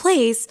great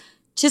place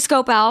to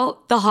scope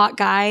out the hot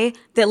guy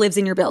that lives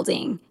in your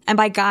building. And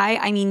by guy,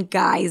 I mean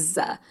guys.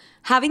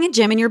 Having a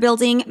gym in your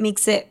building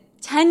makes it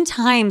 10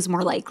 times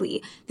more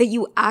likely that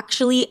you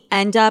actually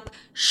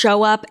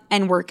show up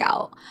and work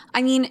out.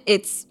 I mean,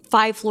 it's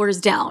 5 floors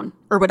down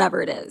or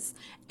whatever it is.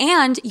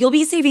 And you'll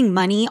be saving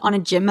money on a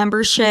gym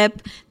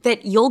membership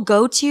that you'll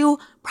go to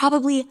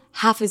probably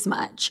half as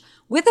much.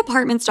 With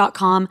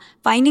Apartments.com,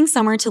 finding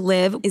somewhere to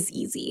live is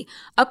easy.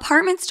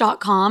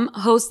 Apartments.com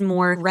hosts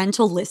more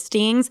rental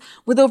listings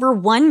with over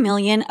 1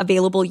 million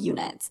available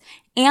units.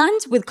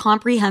 And with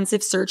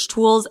comprehensive search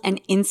tools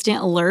and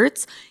instant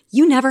alerts,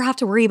 you never have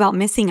to worry about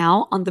missing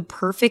out on the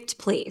perfect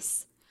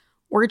place.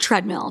 Or a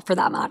treadmill, for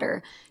that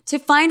matter. To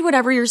find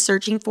whatever you're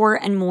searching for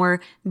and more,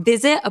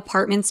 visit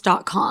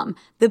Apartments.com,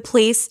 the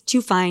place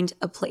to find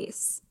a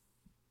place.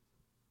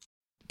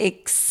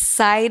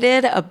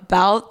 Excited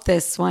about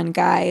this one,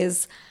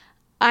 guys.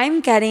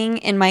 I'm getting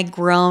in my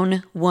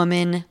grown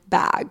woman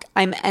bag.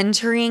 I'm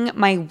entering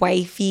my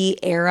wifey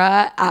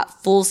era at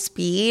full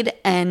speed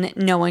and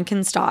no one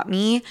can stop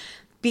me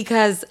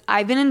because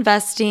I've been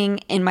investing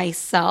in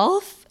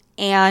myself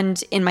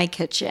and in my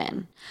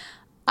kitchen.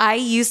 I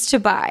used to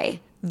buy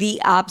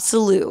the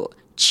absolute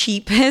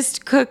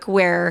cheapest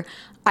cookware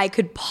I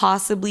could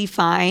possibly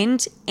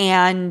find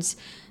and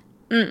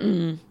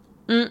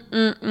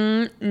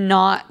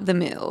not the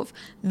move.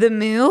 The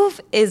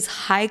move is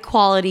high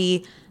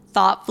quality,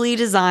 thoughtfully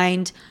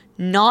designed,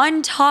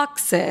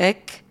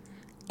 non-toxic,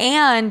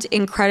 and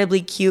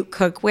incredibly cute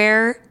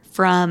cookware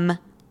from,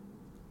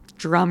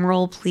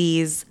 drumroll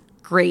please,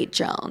 Great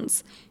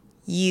Jones.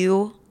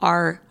 You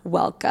are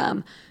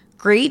welcome.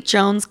 Great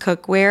Jones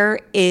cookware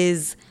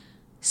is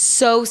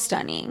so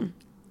stunning.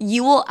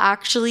 You will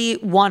actually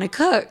want to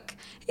cook.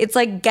 It's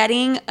like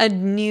getting a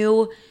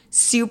new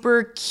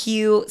super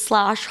cute /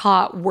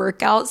 hot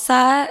workout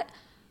set.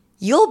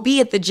 You'll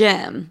be at the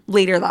gym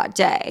later that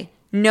day.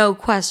 No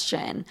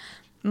question.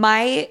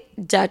 My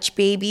Dutch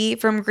baby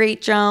from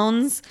Great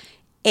Jones,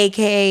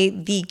 aka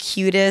the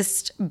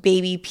cutest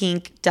baby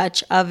pink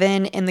Dutch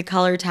oven in the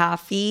color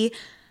taffy,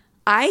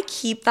 I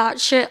keep that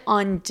shit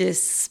on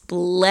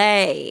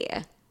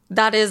display.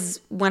 That is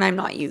when I'm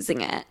not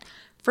using it.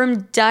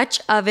 From Dutch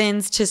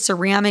ovens to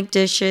ceramic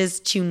dishes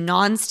to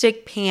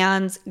nonstick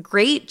pans,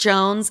 Great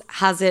Jones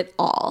has it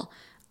all.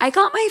 I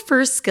got my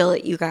first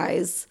skillet, you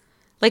guys.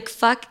 Like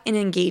fuck an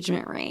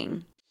engagement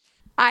ring.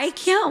 I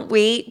can't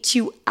wait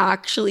to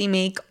actually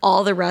make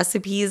all the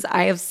recipes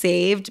I have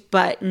saved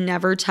but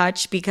never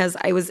touched because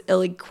I was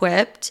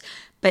ill-equipped.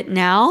 But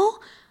now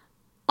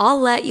I'll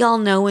let y'all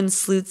know when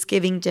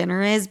Slootsgiving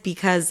dinner is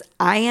because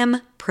I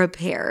am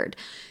prepared.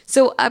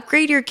 So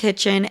upgrade your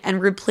kitchen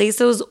and replace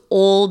those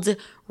old,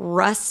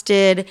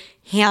 rusted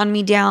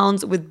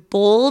hand-me-downs with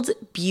bold,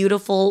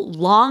 beautiful,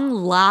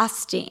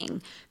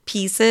 long-lasting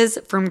pieces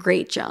from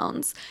Great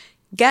Jones.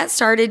 Get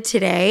started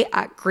today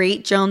at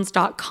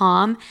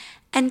greatjones.com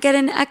and get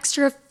an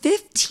extra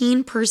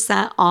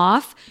 15%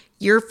 off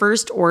your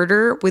first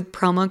order with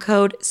promo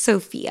code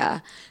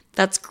SOPHIA.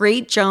 That's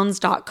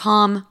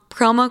greatjones.com,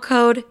 promo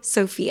code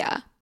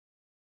SOPHIA.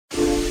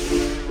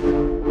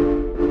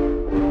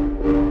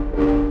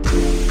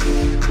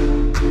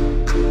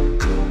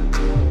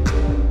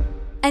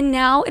 And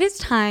now it is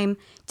time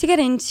to get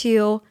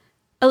into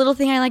a little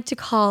thing I like to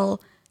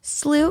call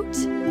Sloot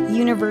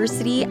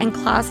University and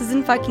classes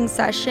in fucking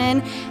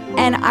session.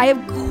 And I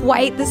have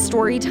quite the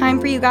story time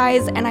for you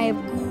guys, and I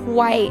have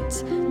quite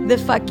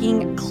the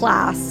fucking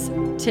class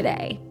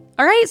today.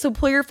 All right, so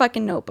pull your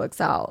fucking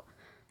notebooks out.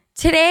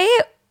 Today,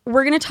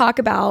 we're going to talk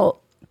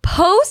about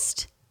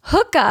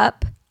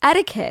post-hookup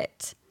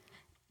etiquette.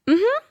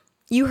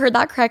 You heard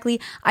that correctly.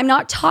 I'm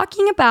not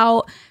talking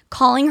about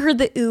calling her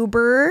the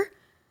Uber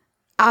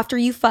after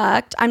you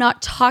fucked. I'm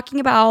not talking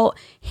about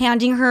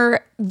handing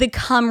her the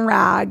cum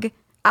rag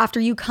after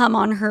you come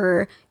on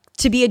her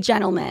to be a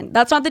gentleman.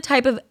 That's not the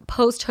type of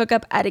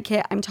post-hookup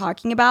etiquette I'm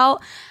talking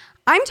about.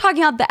 I'm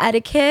talking about the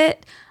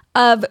etiquette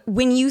of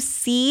when you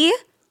see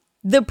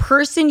the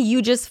person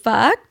you just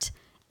fucked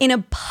in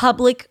a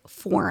public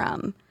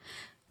forum.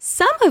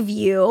 Some of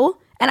you,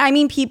 and I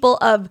mean people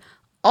of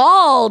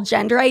all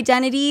gender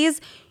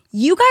identities,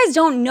 you guys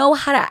don't know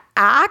how to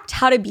act,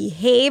 how to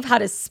behave, how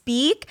to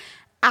speak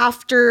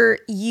after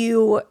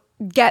you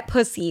get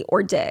pussy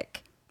or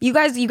dick. You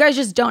guys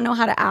just don't know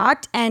how to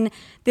act, and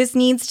this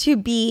needs to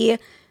be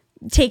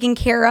taken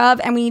care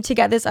of, and we need to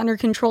get this under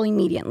control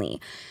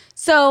immediately.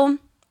 So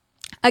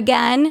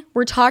again,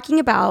 we're talking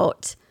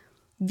about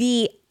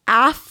the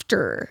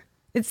after.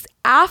 It's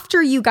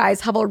after you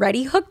guys have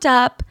already hooked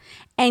up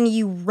and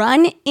you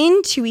run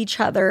into each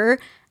other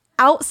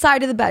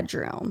outside of the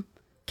bedroom,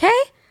 okay?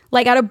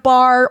 Like at a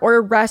bar or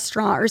a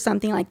restaurant or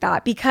something like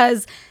that.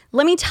 Because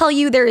let me tell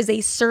you, there is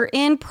a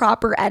certain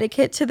proper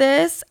etiquette to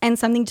this and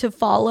something to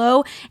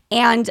follow.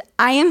 And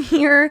I am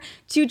here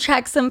to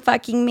check some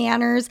fucking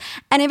manners.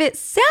 And if it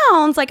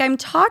sounds like I'm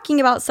talking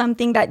about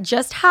something that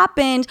just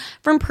happened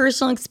from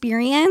personal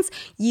experience,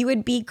 you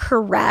would be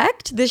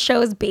correct. This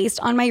show is based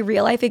on my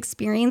real life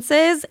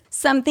experiences.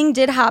 Something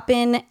did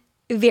happen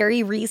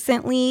very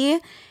recently,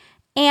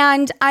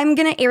 and I'm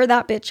gonna air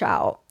that bitch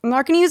out. I'm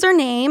not gonna use her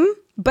name,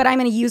 but I'm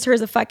gonna use her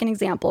as a fucking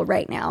example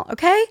right now,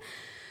 okay?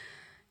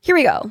 Here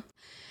we go.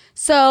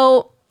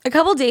 So a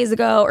couple days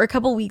ago or a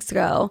couple weeks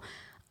ago,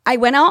 I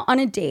went out on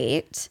a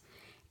date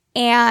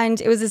And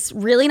it was this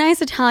really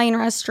nice Italian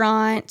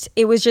restaurant.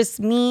 It was just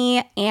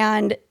me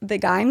and the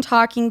guy I'm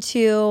talking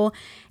to.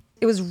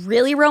 It was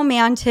really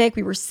romantic.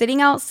 We were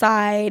sitting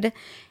outside.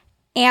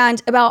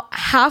 And about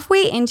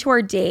halfway into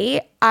our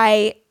date,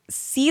 I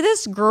see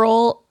this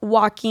girl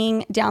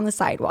walking down the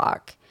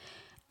sidewalk.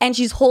 And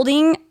she's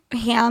holding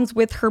hands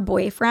with her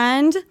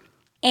boyfriend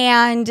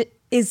and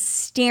is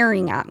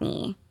staring at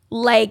me.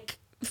 Like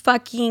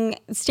fucking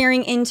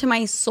staring into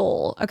my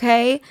soul,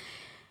 okay?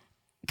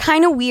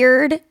 Kind of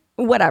weird.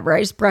 Whatever,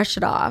 I just brushed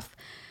it off.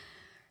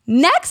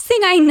 Next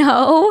thing I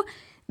know,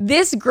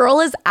 this girl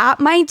is at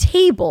my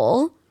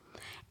table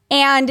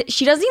and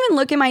she doesn't even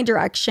look in my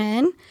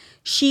direction.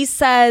 She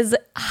says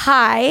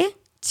hi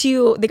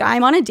to the guy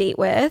I'm on a date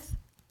with.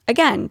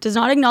 Again, does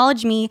not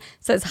acknowledge me,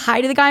 says hi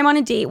to the guy I'm on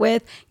a date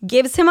with,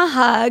 gives him a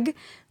hug,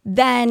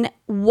 then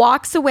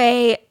walks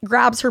away,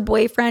 grabs her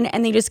boyfriend,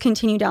 and they just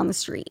continue down the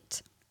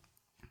street.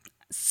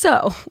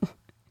 So,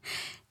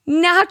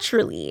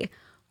 naturally,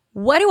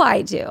 what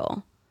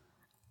do?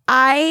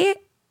 I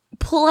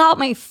pull out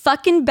my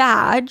fucking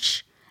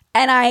badge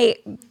and I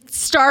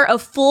start a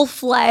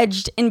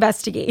full-fledged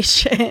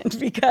investigation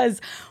because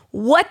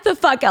what the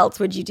fuck else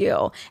would you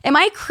do? Am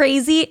I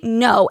crazy?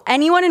 No.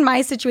 Anyone in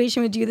my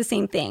situation would do the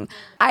same thing.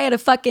 I had a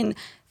fucking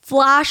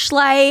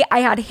flashlight. I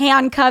had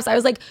handcuffs. I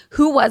was like,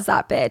 who was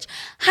that bitch?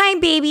 Hi,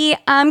 baby.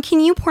 Can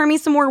you pour me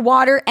some more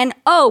water? And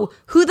oh,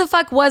 who the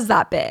fuck was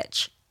that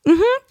bitch?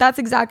 That's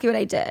exactly what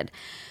I did.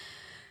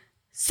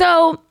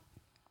 So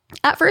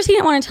at first, he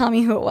didn't want to tell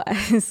me who it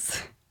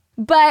was.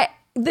 But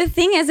the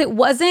thing is, it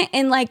wasn't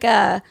in like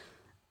a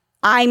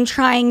I'm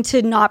trying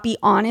to not be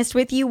honest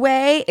with you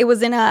way. It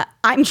was in a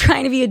I'm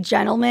trying to be a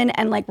gentleman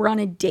and like we're on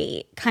a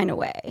date kind of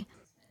way.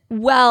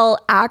 Well,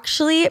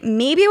 actually,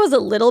 maybe it was a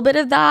little bit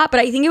of that, but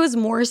I think it was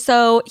more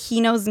so he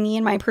knows me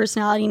and my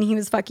personality and he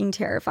was fucking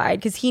terrified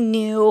because he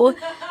knew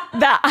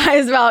that I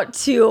was about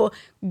to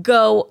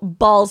go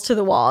balls to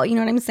the wall. You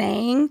know what I'm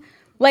saying?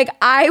 Like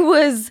I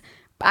was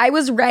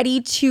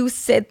ready to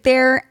sit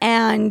there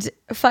and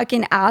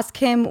fucking ask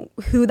him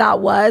who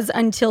that was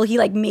until he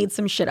like made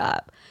some shit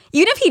up.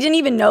 Even if he didn't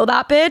even know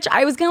that bitch,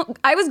 I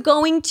was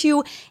going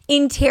to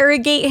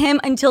interrogate him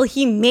until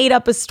he made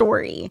up a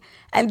story.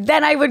 And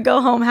then I would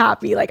go home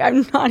happy. Like,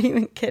 I'm not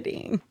even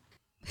kidding.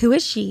 Who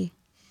is she?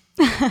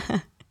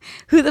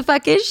 Who the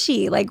fuck is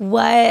she? Like,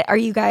 what? Are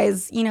you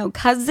guys,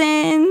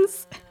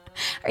 cousins?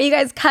 Are you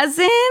guys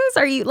cousins?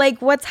 Are you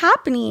like, what's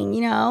happening,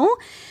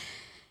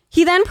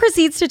 He then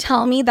proceeds to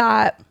tell me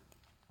that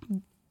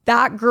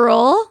that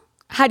girl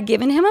had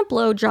given him a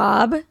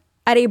blowjob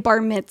at a bar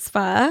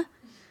mitzvah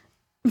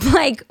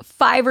like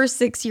 5 or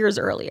 6 years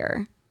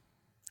earlier.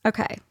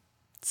 Okay.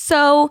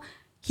 So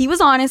he was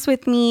honest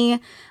with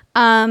me.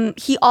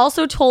 He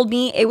also told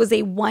me it was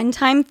a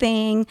one-time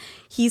thing.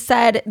 He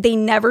said they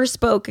never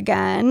spoke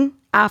again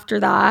after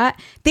that.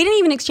 They didn't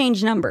even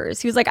exchange numbers.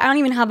 He was like, I don't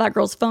even have that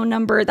girl's phone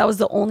number. That was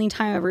the only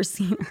time I've ever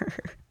seen her.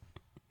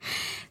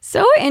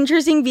 So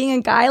interesting being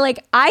a guy.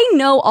 Like, I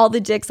know all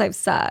the dicks I've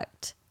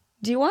sucked.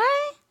 Do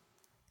I?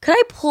 Could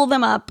I pull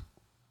them up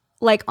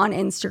like on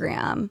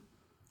Instagram?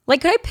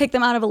 Like, could I pick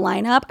them out of a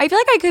lineup? I feel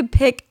like I could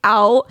pick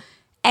out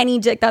any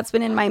dick that's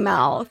been in my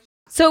mouth.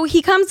 So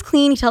he comes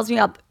clean. He tells me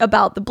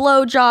about the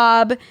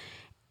blowjob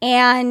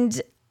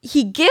and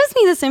he gives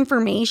me this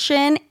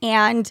information.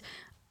 And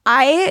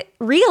I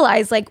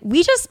realize like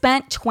we just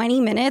spent 20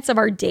 minutes of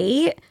our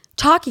date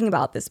talking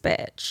about this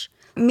bitch.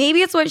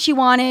 Maybe it's what she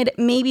wanted,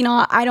 maybe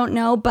not, I don't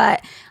know.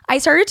 But I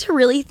started to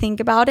really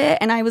think about it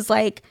and I was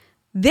like,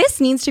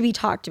 this needs to be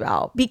talked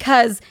about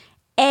because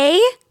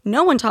A,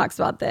 no one talks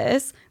about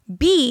this.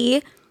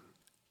 B,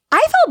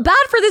 I felt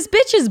bad for this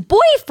bitch's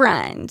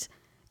boyfriend.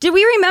 Did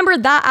we remember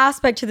that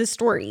aspect to the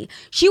story?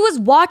 She was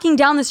walking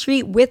down the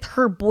street with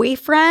her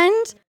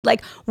boyfriend.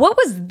 Like, what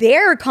was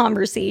their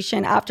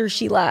conversation after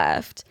she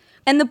left?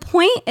 And the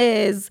point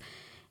is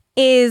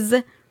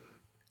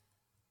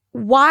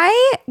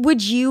why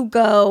would you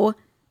go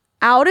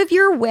out of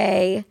your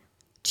way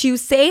to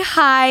say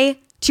hi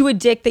to a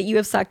dick that you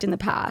have sucked in the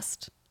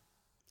past?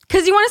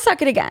 Because you want to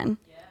suck it again.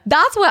 Yeah.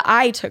 That's what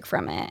I took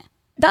from it.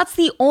 That's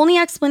the only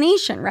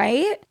explanation,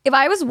 right? If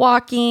I was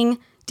walking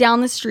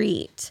down the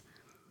street,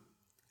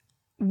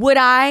 would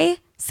I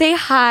say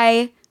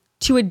hi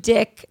to a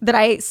dick that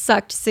I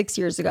sucked 6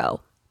 years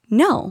ago?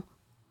 No.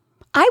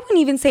 I wouldn't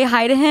even say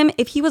hi to him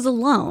if he was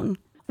alone.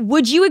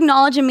 Would you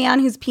acknowledge a man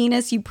whose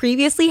penis you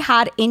previously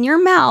had in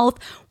your mouth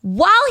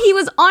while he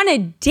was on a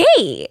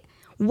date?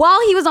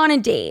 While he was on a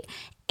date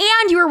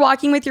and you were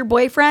walking with your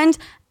boyfriend?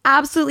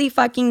 Absolutely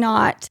fucking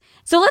not.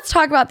 So let's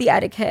talk about the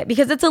etiquette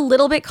because it's a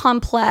little bit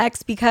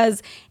complex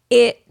because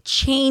it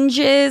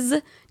changes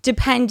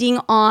depending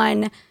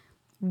on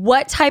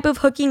what type of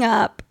hooking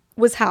up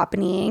was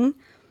happening.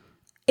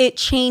 It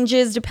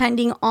changes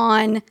depending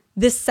on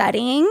the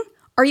setting.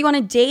 Are you on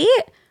a date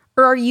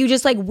or are you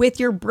just like with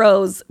your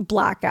bros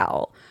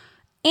blackout?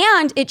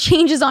 And it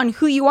changes on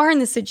who you are in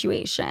the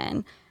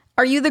situation.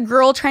 Are you the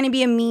girl trying to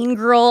be a mean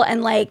girl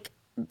and like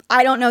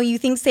I don't know, you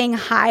think saying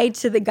hi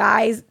to the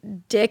guy's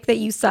dick that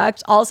you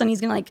sucked, all of a sudden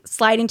he's gonna like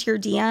slide into your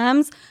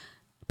DMs?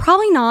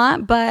 Probably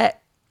not,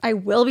 but I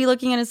will be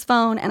looking at his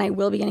phone and I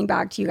will be getting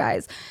back to you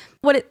guys.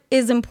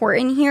 What's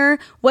important here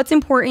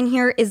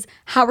is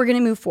how we're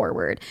gonna move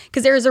forward.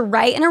 Because there is a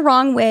right and a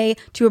wrong way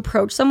to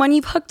approach someone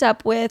you've hooked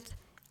up with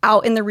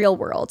out in the real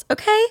world,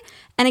 okay?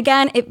 And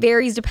again, it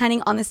varies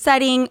depending on the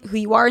setting, who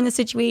you are in the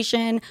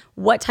situation,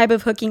 what type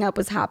of hooking up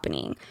was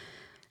happening.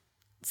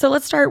 So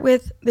let's start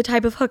with the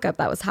type of hookup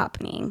that was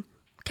happening,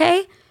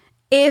 okay?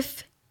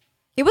 If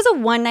it was a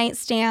one-night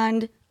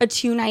stand, a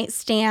two-night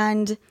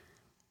stand,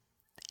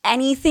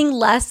 anything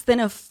less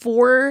than a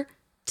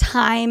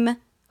 4-time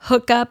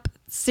hookup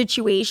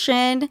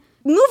situation,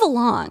 move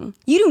along.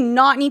 You do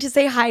not need to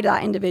say hi to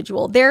that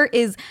individual. There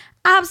is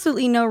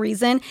absolutely no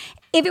reason.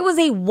 If it was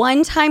a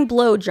one-time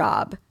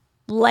blowjob,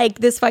 like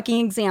this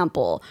fucking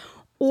example,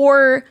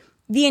 or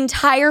the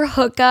entire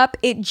hookup,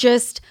 it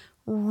just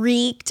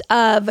reeked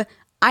of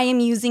I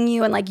am using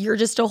you and like you're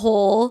just a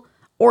hole,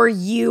 or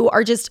you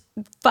are just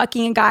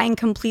fucking a guy and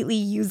completely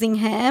using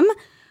him,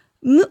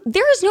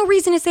 there is no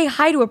reason to say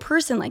hi to a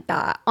person like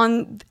that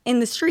in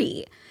the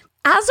street.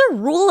 As a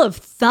rule of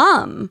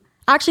thumb,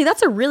 actually,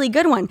 that's a really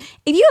good one.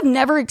 If you have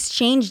never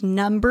exchanged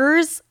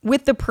numbers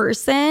with the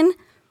person,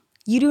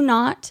 you do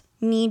not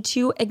need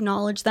to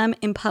acknowledge them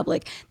in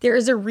public. There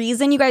is a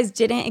reason you guys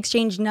didn't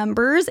exchange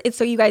numbers. It's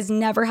so you guys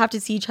never have to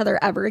see each other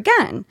ever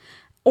again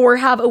or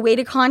have a way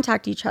to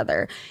contact each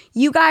other.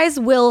 You guys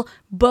will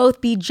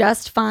both be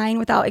just fine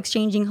without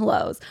exchanging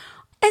hellos,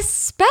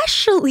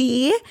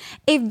 especially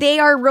if they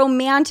are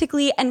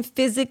romantically and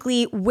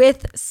physically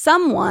with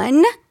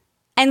someone,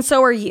 and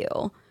so are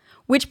you.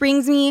 Which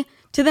brings me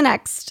to the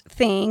next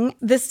thing,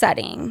 the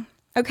setting,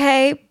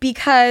 okay?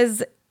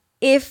 Because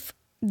if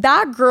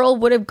that girl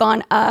would have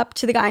gone up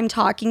to the guy I'm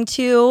talking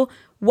to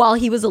while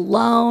he was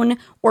alone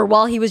or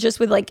while he was just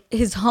with like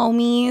his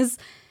homies,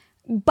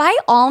 by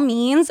all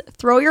means,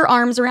 throw your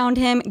arms around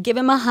him, give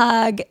him a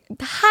hug.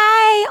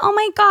 Hi, oh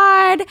my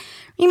God.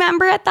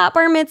 Remember at that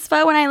bar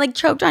mitzvah when I like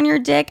choked on your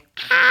dick?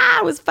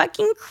 It was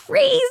fucking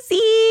crazy.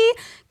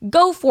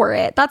 Go for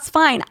it. That's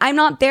fine. I'm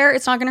not there.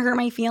 It's not going to hurt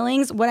my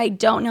feelings. What I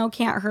don't know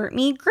can't hurt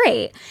me.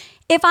 Great.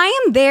 If I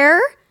am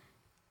there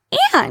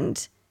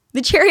and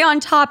the cherry on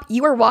top,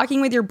 you are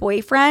walking with your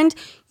boyfriend,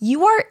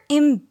 you are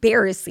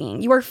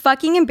embarrassing. You are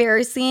fucking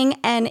embarrassing.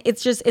 And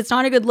it's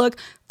not a good look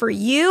for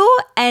you.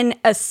 And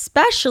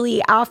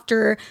especially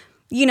after,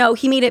 he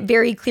made it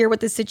very clear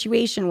what the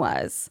situation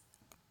was.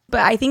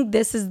 But I think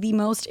this is the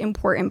most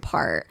important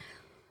part.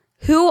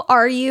 Who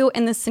are you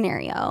in this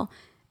scenario?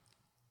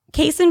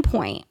 Case in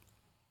point,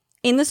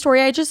 in the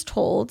story I just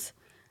told,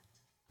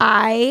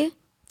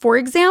 for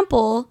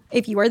example,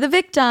 if you are the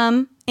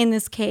victim in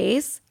this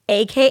case,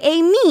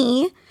 AKA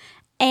me,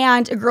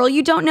 and a girl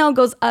you don't know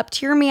goes up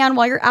to your man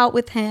while you're out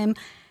with him,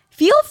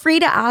 feel free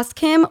to ask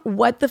him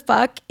what the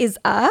fuck is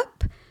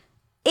up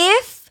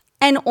if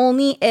and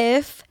only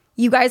if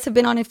you guys have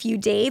been on a few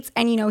dates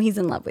and he's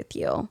in love with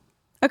you,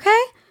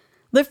 okay?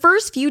 The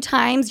first few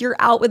times you're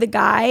out with a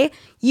guy,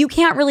 you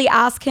can't really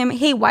ask him,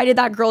 hey, why did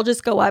that girl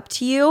just go up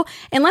to you?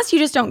 Unless you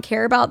just don't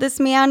care about this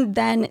man,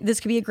 then this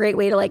could be a great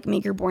way to like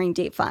make your boring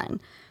date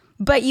fun.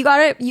 But you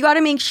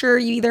gotta make sure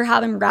you either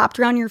have him wrapped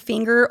around your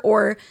finger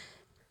or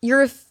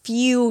you're a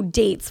few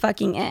dates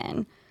fucking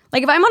in.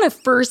 Like if I'm on a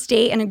first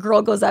date and a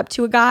girl goes up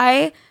to a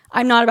guy,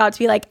 I'm not about to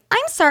be like,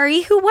 I'm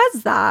sorry, who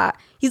was that?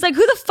 He's like,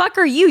 who the fuck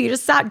are you? You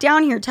just sat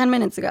down here 10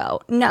 minutes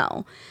ago.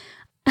 No.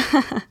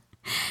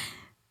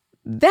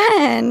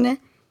 Then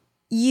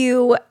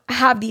you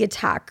have the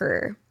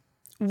attacker,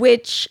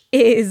 which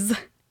is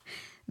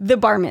the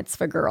bar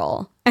mitzvah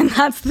girl. And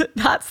that's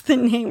the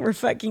name we're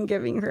fucking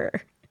giving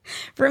her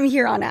from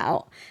here on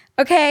out.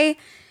 Okay?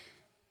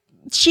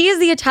 She is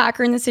the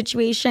attacker in the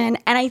situation.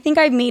 And I think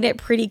I've made it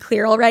pretty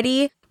clear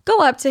already. Go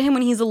up to him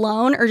when he's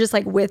alone or just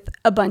like with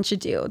a bunch of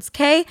dudes.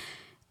 Okay?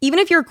 Even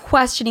if you're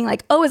questioning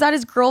like, oh, is that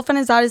his girlfriend?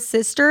 Is that his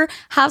sister?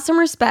 Have some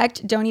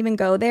respect. Don't even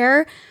go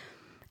there.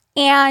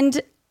 And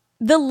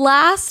the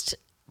last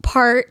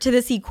part to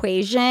this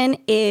equation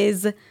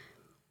is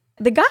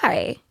the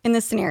guy in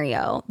this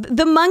scenario,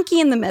 the monkey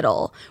in the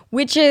middle,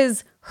 which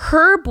is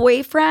her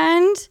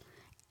boyfriend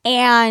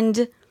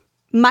and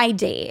my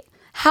date.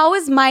 How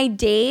is my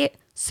date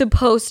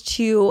supposed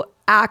to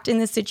act in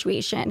this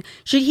situation?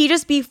 Should he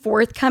just be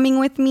forthcoming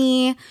with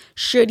me?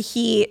 Should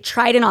he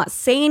try to not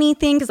say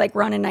anything because like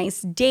we're on a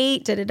nice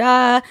date,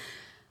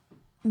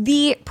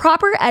 The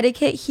proper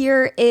etiquette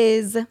here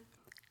is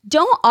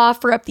don't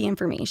offer up the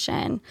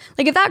information.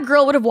 Like if that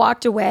girl would have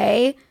walked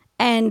away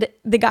and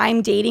the guy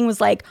I'm dating was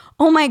like,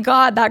 oh my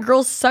God, that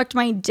girl sucked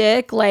my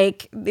dick,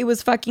 like it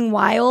was fucking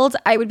wild,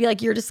 I would be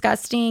like, you're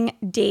disgusting,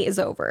 date is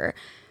over.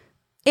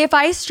 If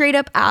I straight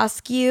up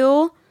ask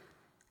you,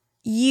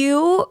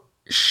 you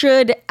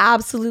should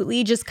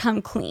absolutely just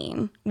come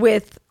clean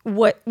with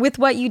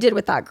what you did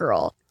with that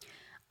girl.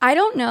 I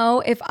don't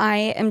know if I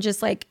am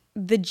just like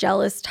the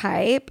jealous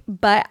type,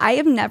 but I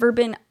have never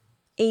been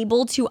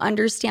able to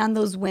understand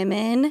those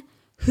women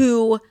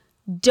who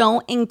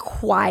don't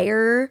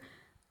inquire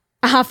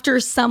after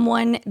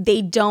someone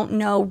they don't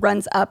know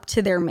runs up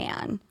to their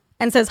man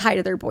and says hi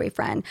to their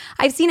boyfriend.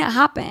 I've seen it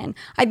happen.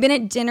 I've been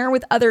at dinner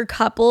with other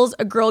couples.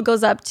 A girl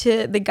goes up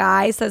to the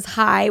guy, says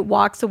hi,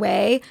 walks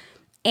away,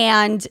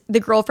 and the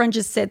girlfriend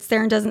just sits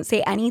there and doesn't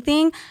say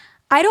anything.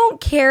 I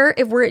don't care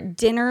if we're at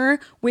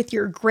dinner with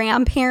your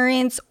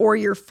grandparents or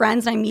your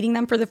friends and I'm meeting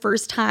them for the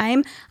first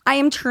time. I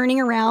am turning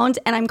around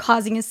and I'm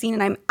causing a scene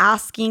and I'm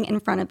asking in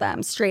front of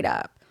them straight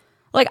up.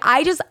 Like,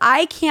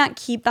 I can't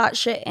keep that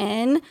shit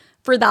in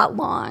for that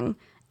long.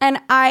 And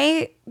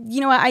I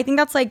think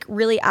that's like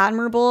really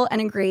admirable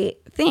and a great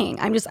thing.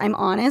 I'm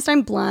honest,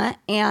 I'm blunt,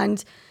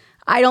 and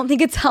I don't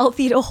think it's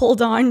healthy to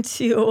hold on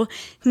to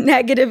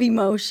negative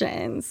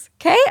emotions.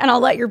 Okay? And I'll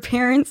let your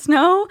parents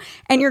know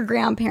and your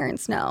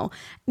grandparents know.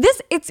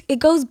 It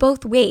goes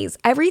both ways.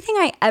 Everything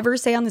I ever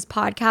say on this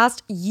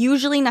podcast,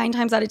 usually 9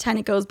 times out of 10,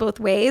 it goes both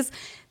ways.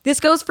 This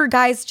goes for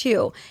guys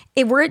too.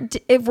 If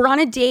we're on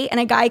a date and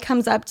a guy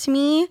comes up to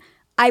me,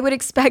 I would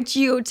expect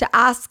you to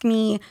ask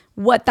me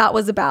what that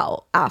was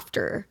about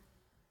after.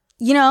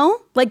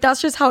 Like,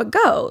 that's just how it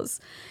goes.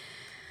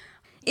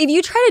 If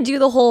you try to do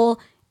the whole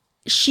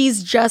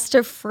she's just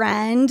a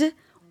friend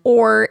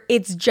or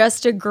it's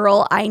just a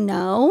girl I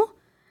know,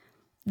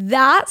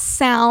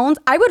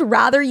 I would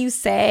rather you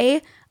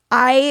say,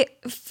 I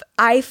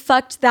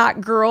fucked that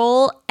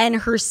girl and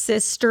her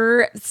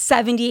sister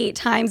 78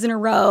 times in a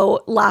row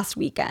last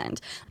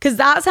weekend. Because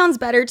that sounds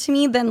better to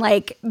me than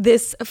like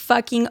this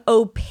fucking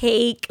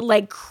opaque,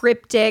 like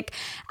cryptic,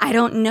 I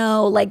don't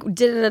know, like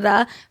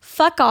da-da-da-da.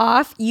 Fuck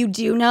off, you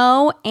do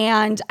know.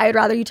 And I'd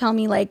rather you tell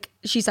me like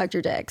she sucked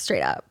your dick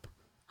straight up.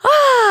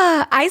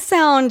 I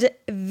sound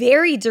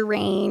very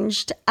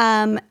deranged.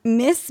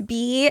 Miss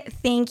B,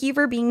 thank you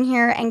for being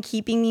here and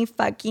keeping me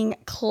fucking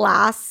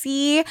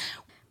classy.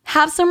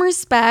 Have some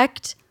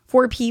respect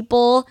for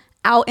people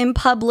out in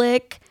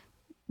public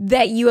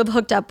that you have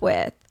hooked up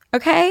with,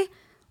 okay?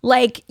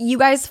 Like, you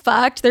guys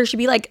fucked. There should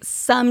be like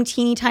some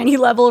teeny tiny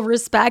level of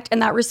respect,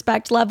 and that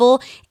respect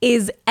level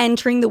is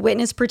entering the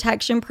witness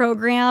protection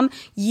program,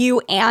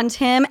 you and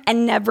him,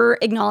 and never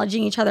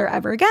acknowledging each other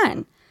ever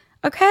again,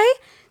 okay?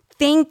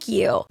 Thank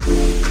you.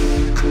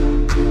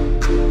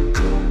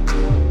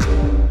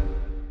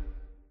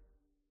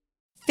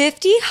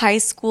 "50 high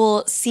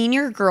school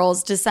senior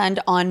girls descend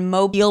on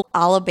Mobile,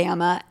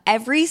 Alabama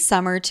every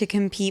summer to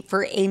compete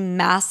for a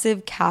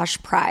massive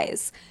cash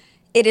prize.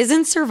 It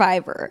isn't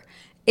Survivor.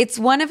 It's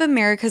one of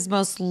America's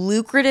most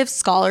lucrative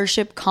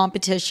scholarship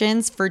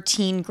competitions for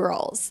teen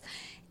girls.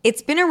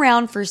 It's been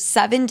around for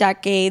 7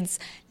 decades.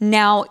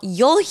 Now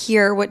you'll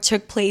hear what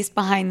took place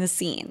behind the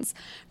scenes.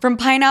 From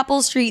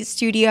Pineapple Street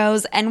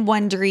Studios and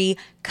Wondery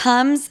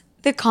comes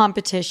the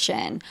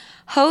competition.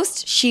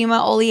 Host Shima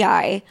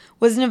Oliai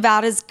was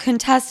Nevada's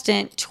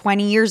contestant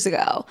 20 years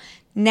ago.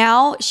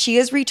 Now she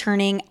is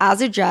returning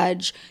as a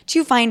judge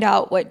to find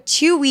out what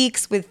 2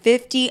 weeks with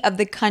 50 of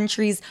the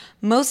country's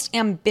most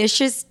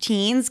ambitious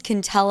teens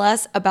can tell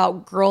us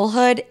about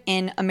girlhood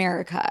in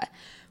America.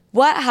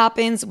 What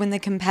happens when the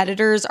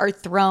competitors are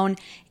thrown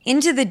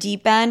into the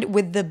deep end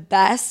with the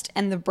best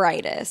and the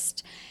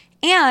brightest?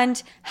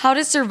 And how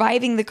does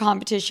surviving the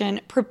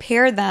competition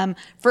prepare them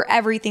for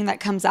everything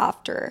that comes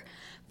after?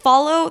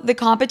 Follow the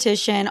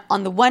competition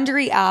on the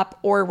Wondery app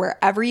or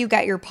wherever you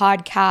get your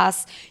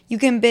podcasts. You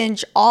can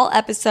binge all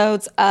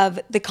episodes of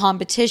the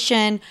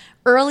competition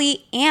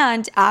early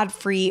and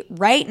ad-free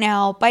right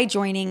now by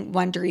joining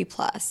Wondery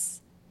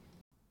Plus.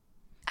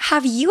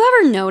 Have you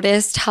ever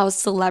noticed how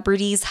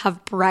celebrities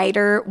have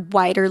brighter,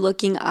 wider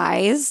looking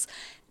eyes?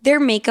 Their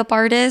makeup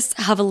artists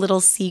have a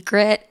little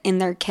secret in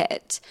their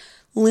kit.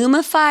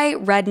 Lumify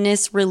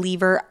Redness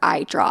Reliever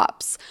Eye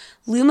Drops.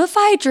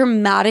 Lumify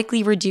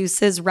dramatically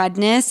reduces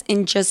redness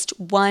in just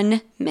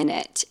 1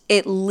 minute.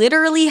 It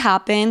literally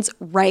happens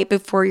right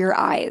before your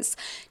eyes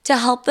to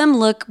help them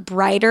look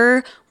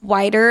brighter,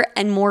 wider,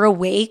 and more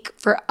awake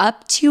for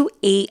up to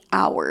 8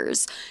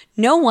 hours.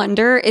 No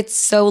wonder it's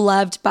so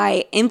loved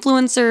by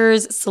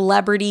influencers,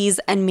 celebrities,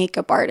 and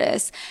makeup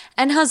artists,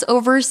 and has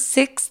over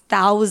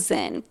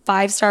 6,000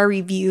 5-star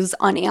reviews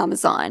on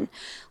Amazon.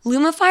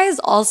 Lumify is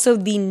also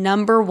the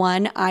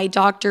 #1 eye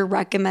doctor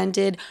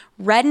recommended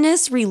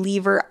redness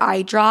reliever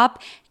eye drop,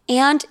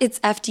 and it's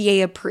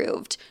FDA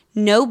approved.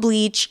 No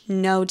bleach,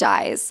 no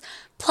dyes.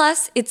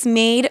 Plus, it's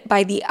made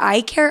by the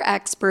eye care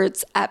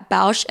experts at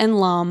Bausch &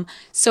 Lomb,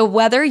 so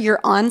whether you're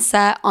on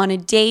set on a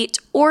date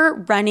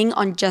or running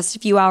on just a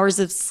few hours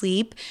of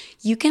sleep,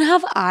 you can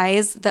have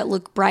eyes that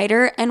look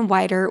brighter and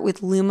whiter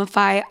with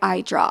Lumify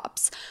eye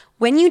drops.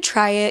 When you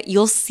try it,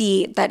 you'll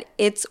see that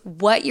it's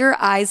what your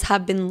eyes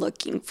have been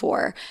looking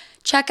for.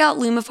 Check out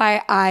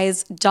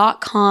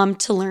LumifyEyes.com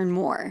to learn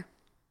more.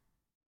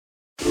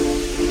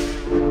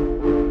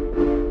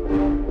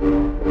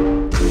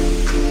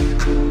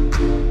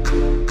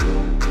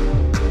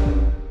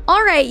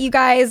 All right, you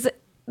guys,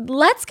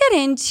 let's get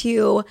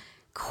into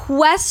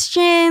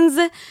questions.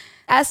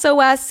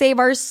 SOS, Save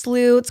Our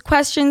Sleuths,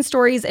 questions,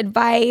 stories,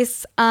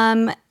 advice.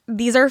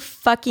 These are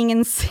fucking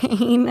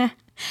insane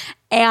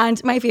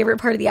and my favorite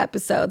part of the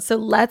episode. So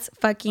let's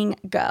fucking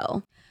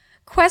go.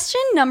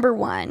 Question number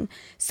 1.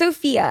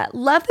 Sophia,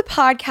 love the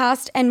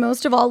podcast and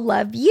most of all,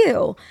 love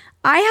you.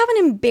 I have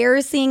an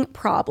embarrassing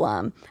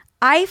problem.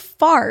 I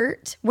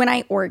fart when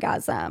I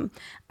orgasm.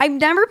 I've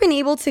never been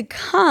able to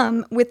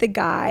come with a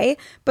guy,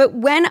 but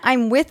when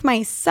I'm with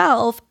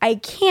myself, I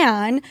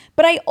can,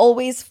 but I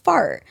always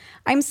fart.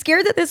 I'm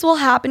scared that this will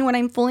happen when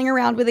I'm fooling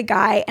around with a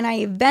guy and I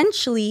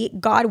eventually,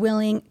 God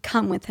willing,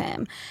 come with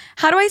him.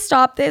 How do I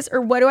stop this,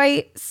 or what do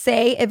I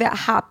say if it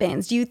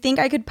happens? Do you think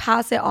I could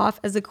pass it off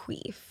as a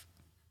queef?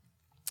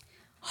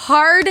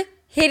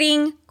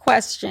 Hard-hitting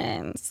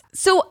questions.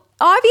 So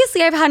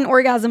obviously I've had an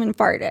orgasm and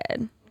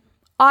farted.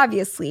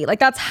 Obviously, like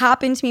that's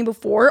happened to me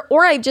before,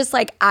 or I've just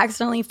like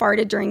accidentally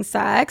farted during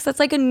sex. That's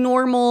like a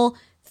normal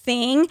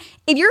thing.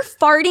 If you're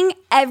farting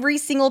every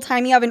single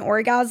time you have an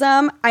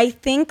orgasm, I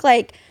think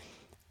like,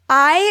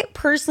 I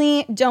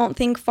personally don't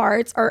think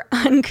farts are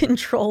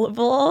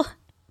uncontrollable.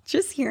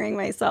 Just hearing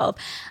myself.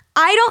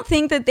 I don't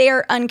think that they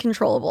are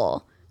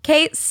uncontrollable.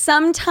 Okay,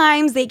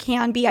 sometimes they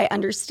can be. I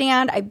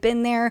understand. I've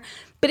been there.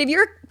 But if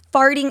you're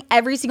farting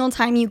every single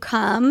time you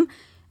come,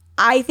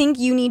 I think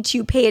you need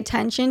to pay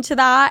attention to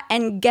that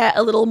and get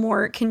a little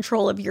more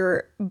control of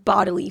your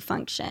bodily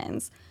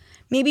functions.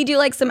 Maybe do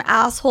like some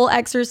asshole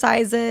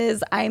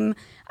exercises. I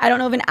don't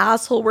know if an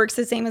asshole works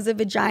the same as a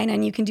vagina,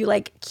 and you can do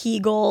like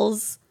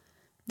Kegels.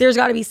 There's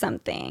got to be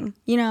something,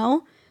 you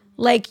know?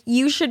 Like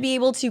you should be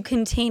able to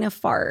contain a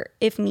fart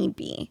if need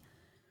be.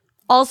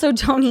 Also,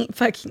 don't eat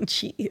fucking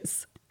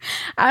cheese.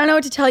 I don't know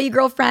what to tell you,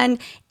 girlfriend.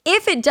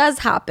 If it does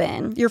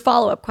happen, your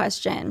follow-up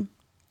question,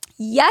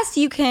 yes,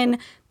 you can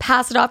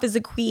pass it off as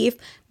a queef.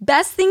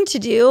 Best thing to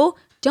do,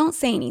 don't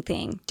say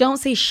anything. Don't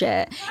say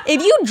shit.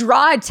 If you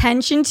draw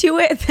attention to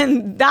it,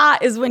 then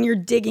that is when you're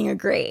digging a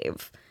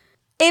grave.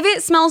 If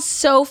it smells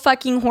so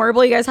fucking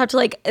horrible, you guys have to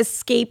like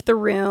escape the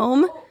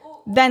room,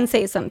 then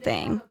say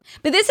something.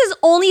 But this is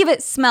only if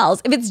it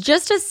smells. If it's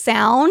just a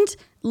sound,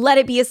 let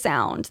it be a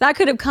sound. That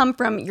could have come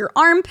from your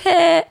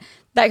armpit.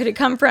 That could have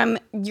come from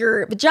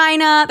your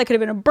vagina. That could have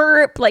been a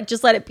burp. Like,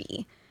 just let it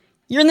be.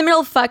 You're in the middle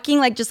of fucking,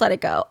 like, just let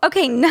it go.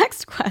 Okay,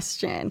 next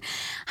question.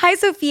 Hi,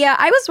 Sophia.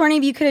 I was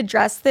wondering if you could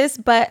address this,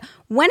 but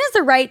when is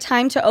the right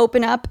time to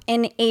open up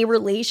in a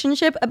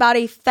relationship about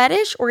a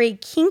fetish or a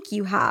kink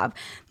you have?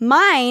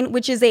 Mine,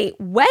 which is a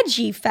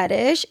wedgie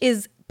fetish,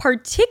 is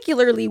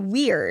particularly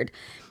weird.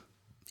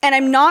 And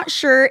I'm not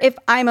sure if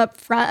I'm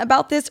upfront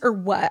about this or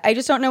what. I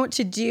just don't know what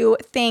to do.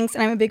 Thanks,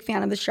 and I'm a big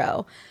fan of the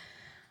show.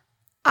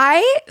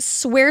 I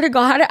swear to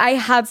God, I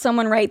had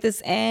someone write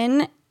this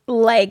in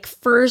like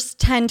first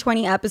 10,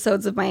 20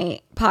 episodes of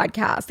my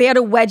podcast. They had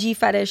a wedgie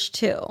fetish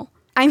too.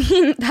 I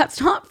mean, that's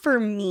not for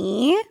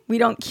me. We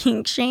don't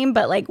kink shame,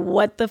 but like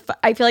what the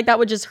I feel like that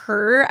would just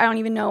hurt. I don't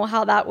even know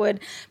how that would.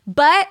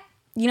 But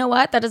you know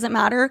what? That doesn't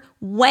matter.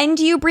 When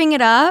do you bring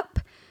it up?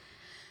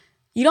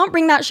 You don't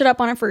bring that shit up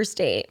on a first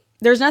date.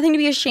 There's nothing to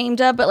be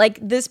ashamed of, but like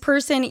this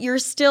person,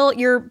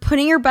 you're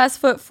putting your best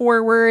foot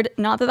forward.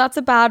 Not that that's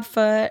a bad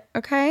foot,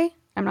 okay?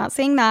 I'm not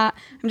saying that.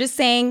 I'm just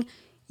saying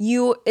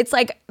it's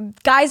like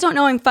guys don't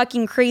know I'm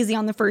fucking crazy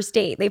on the first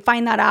date. They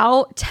find that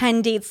out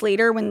 10 dates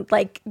later when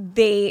like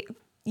they,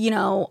 you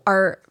know,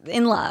 are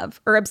in love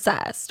or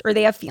obsessed or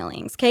they have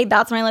feelings, okay?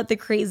 That's when I let the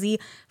crazy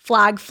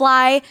flag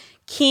fly.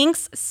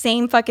 Kinks,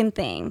 same fucking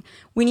thing.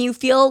 When you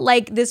feel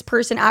like this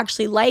person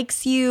actually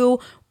likes you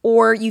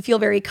or you feel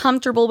very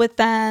comfortable with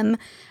them,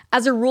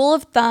 as a rule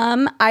of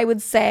thumb, I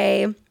would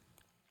say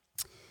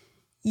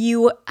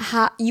you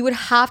would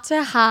have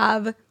to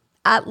have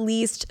at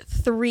least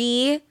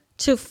 3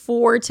 to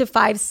 4 to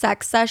 5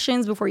 sex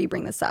sessions before you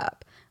bring this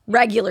up.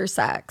 Regular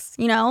sex,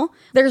 you know?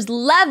 There's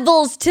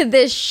levels to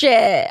this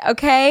shit,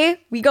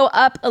 okay? We go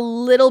up a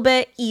little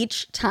bit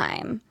each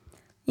time,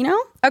 you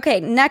know? Okay,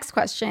 next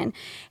question.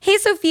 Hey,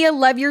 Sophia,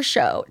 love your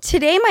show.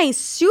 Today, my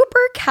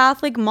super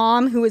Catholic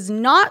mom, who is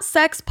not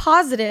sex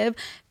positive,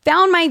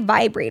 found my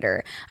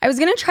vibrator. I was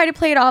going to try to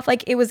play it off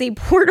like it was a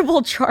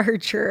portable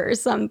charger or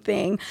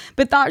something,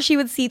 but thought she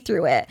would see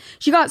through it.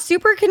 She got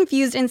super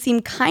confused and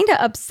seemed kind of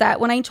upset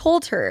when I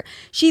told her.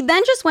 She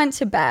then just went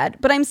to bed,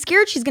 but I'm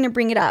scared she's going to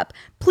bring it up.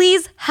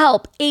 Please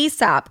help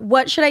ASAP.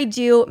 What should I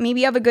do?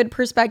 Maybe you have a good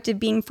perspective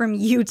being from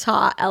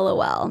Utah,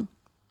 LOL.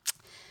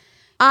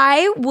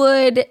 I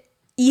would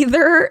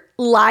either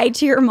lie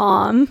to your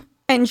mom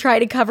and try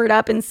to cover it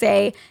up and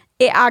say,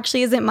 it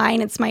actually isn't mine,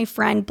 it's my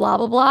friend, blah,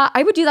 blah, blah.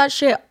 I would do that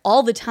shit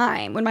all the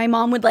time. When my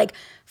mom would like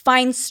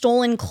find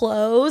stolen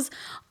clothes,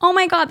 oh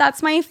my God,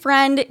 that's my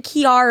friend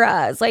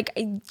Kiara's. Like,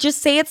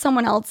 just say it's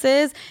someone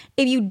else's.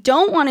 If you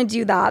don't want to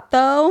do that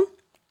though,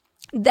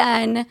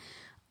 then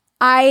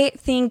I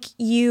think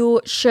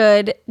you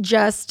should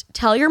just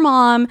tell your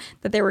mom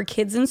that there were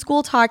kids in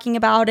school talking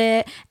about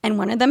it and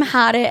one of them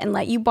had it and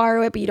let you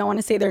borrow it, but you don't want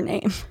to say their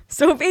name.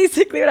 So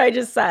basically what I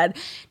just said,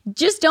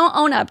 just don't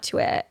own up to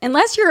it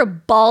unless you're a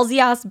ballsy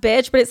ass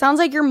bitch, but it sounds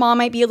like your mom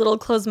might be a little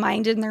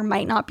closed-minded and there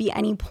might not be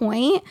any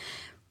point,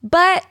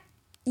 but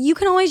you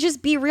can always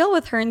just be real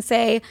with her and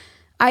say,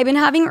 I've been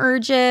having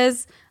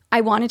urges.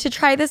 I wanted to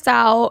try this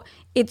out.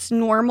 It's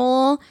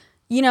normal.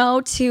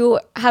 to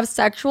have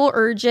sexual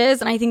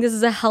urges. And I think this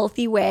is a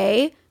healthy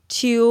way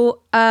to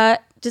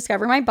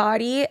discover my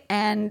body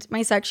and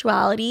my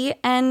sexuality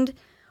and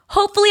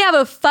hopefully have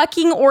a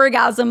fucking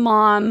orgasm,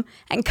 Mom,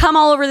 and come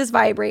all over this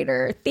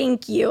vibrator.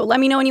 Thank you. Let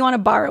me know when you want to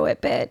borrow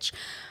it, bitch.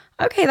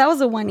 Okay, that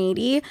was a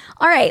 180.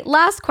 All right,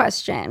 last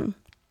question.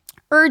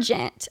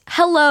 Urgent.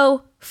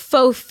 Hello,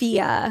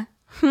 Fofia.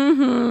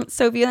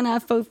 Sophia and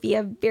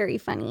Fofia, very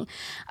funny.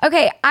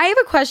 Okay, I have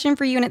a question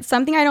for you, and it's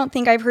something I don't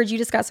think I've heard you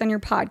discuss on your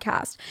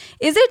podcast.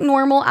 Is it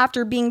normal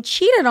after being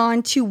cheated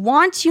on to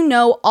want to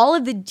know all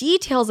of the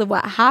details of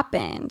what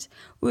happened?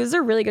 Ooh, this is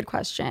a really good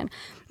question.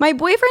 My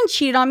boyfriend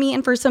cheated on me,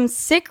 and for some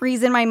sick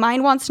reason, my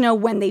mind wants to know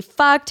when they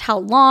fucked, how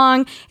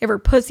long, if her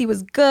pussy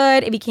was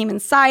good, it became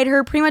inside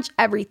her, pretty much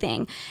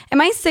everything.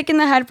 Am I sick in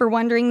the head for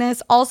wondering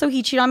this? Also,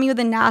 he cheated on me with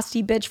a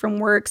nasty bitch from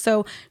work,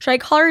 so should I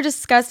call her a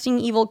disgusting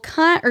evil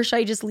cunt, or should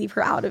I just leave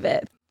her out of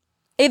it?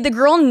 If the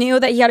girl knew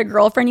that he had a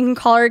girlfriend, you can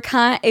call her a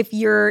cunt. If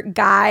your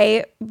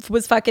guy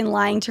was fucking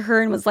lying to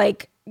her and was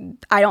like,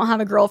 I don't have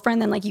a girlfriend,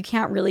 then like you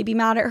can't really be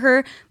mad at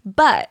her.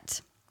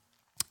 But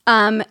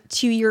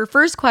to your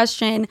first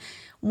question,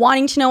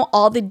 wanting to know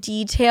all the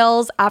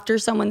details after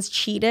someone's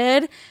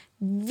cheated,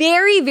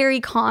 very,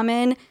 very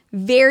common,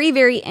 very,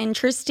 very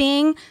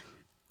interesting.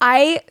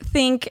 I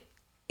think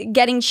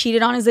getting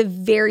cheated on is a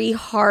very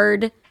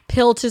hard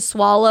pill to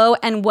swallow,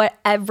 and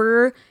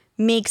whatever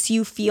makes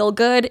you feel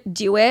good,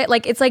 do it.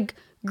 Like, it's like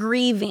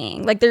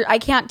grieving. Like, I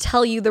can't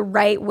tell you the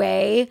right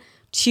way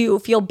to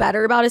feel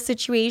better about a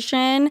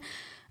situation.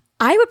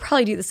 I would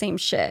probably do the same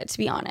shit, to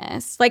be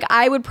honest. Like,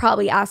 I would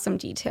probably ask some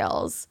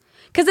details.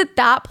 Because at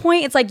that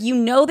point, it's like,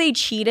 they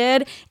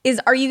cheated.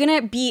 Are you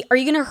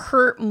gonna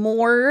hurt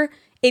more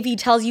if he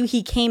tells you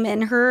he came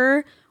in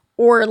her?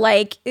 Or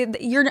like,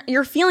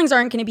 your feelings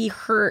aren't gonna be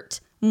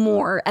hurt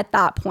more at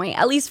that point,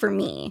 at least for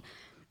me.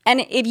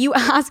 And if you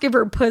ask if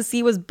her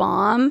pussy was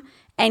bomb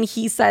and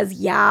he says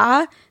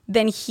yeah,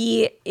 then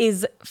he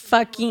is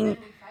fucking...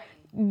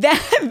 Then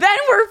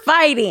we're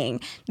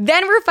fighting.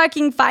 Then we're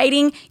fucking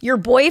fighting. Your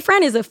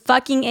boyfriend is a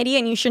fucking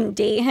idiot and you shouldn't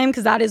date him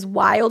because that is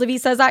wild if he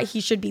says that.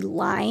 He should be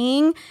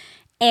lying.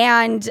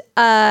 And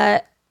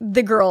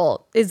the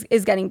girl is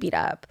getting beat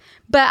up.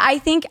 But I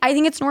think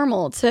it's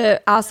normal to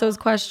ask those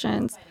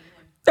questions.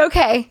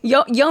 Okay,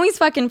 Yomi's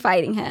fucking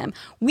fighting him.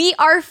 We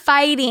are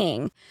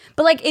fighting.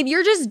 But like, if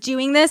you're just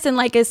doing this in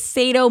like a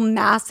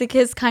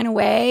sadomasochist kind of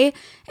way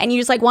and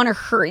you just like want to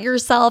hurt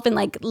yourself and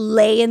like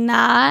lay in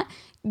that,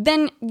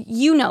 then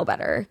you know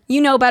better. You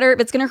know better.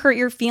 If it's going to hurt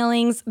your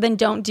feelings, then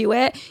don't do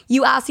it.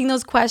 You asking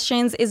those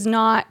questions is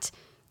not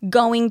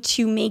going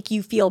to make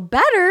you feel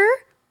better.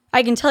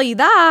 I can tell you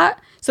that.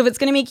 So if it's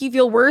going to make you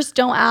feel worse,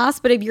 don't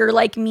ask. But if you're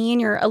like me and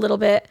you're a little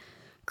bit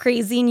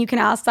crazy and you can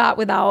ask that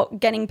without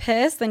getting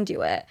pissed, then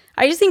do it.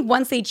 I just think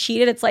once they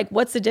cheated, it's like,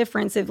 what's the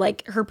difference if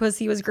like her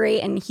pussy was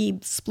great and he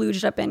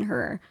splooged up in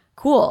her?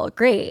 Cool,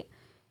 great.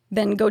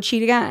 Then go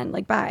cheat again.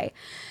 Like, bye.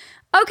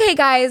 Okay,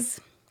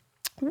 guys.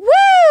 Woo!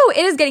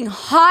 It is getting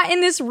hot in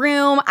this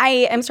room.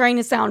 I am starting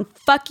to sound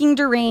fucking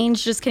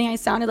deranged. Just kidding. I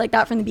sounded like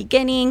that from the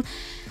beginning.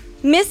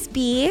 Miss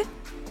B,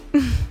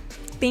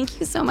 thank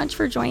you so much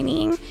for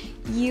joining.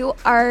 You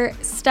are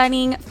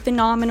stunning,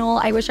 phenomenal.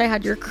 I wish I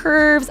had your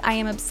curves. I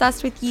am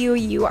obsessed with you.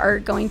 You are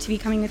going to be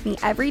coming with me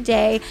every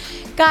day.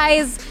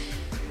 Guys,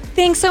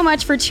 thanks so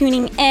much for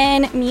tuning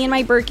in. Me and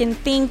my Birkin,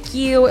 thank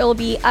you. It will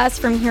be us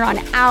from here on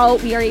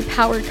out. We are a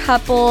power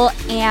couple,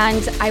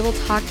 and I will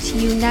talk to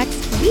you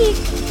next week.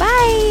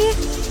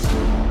 Bye.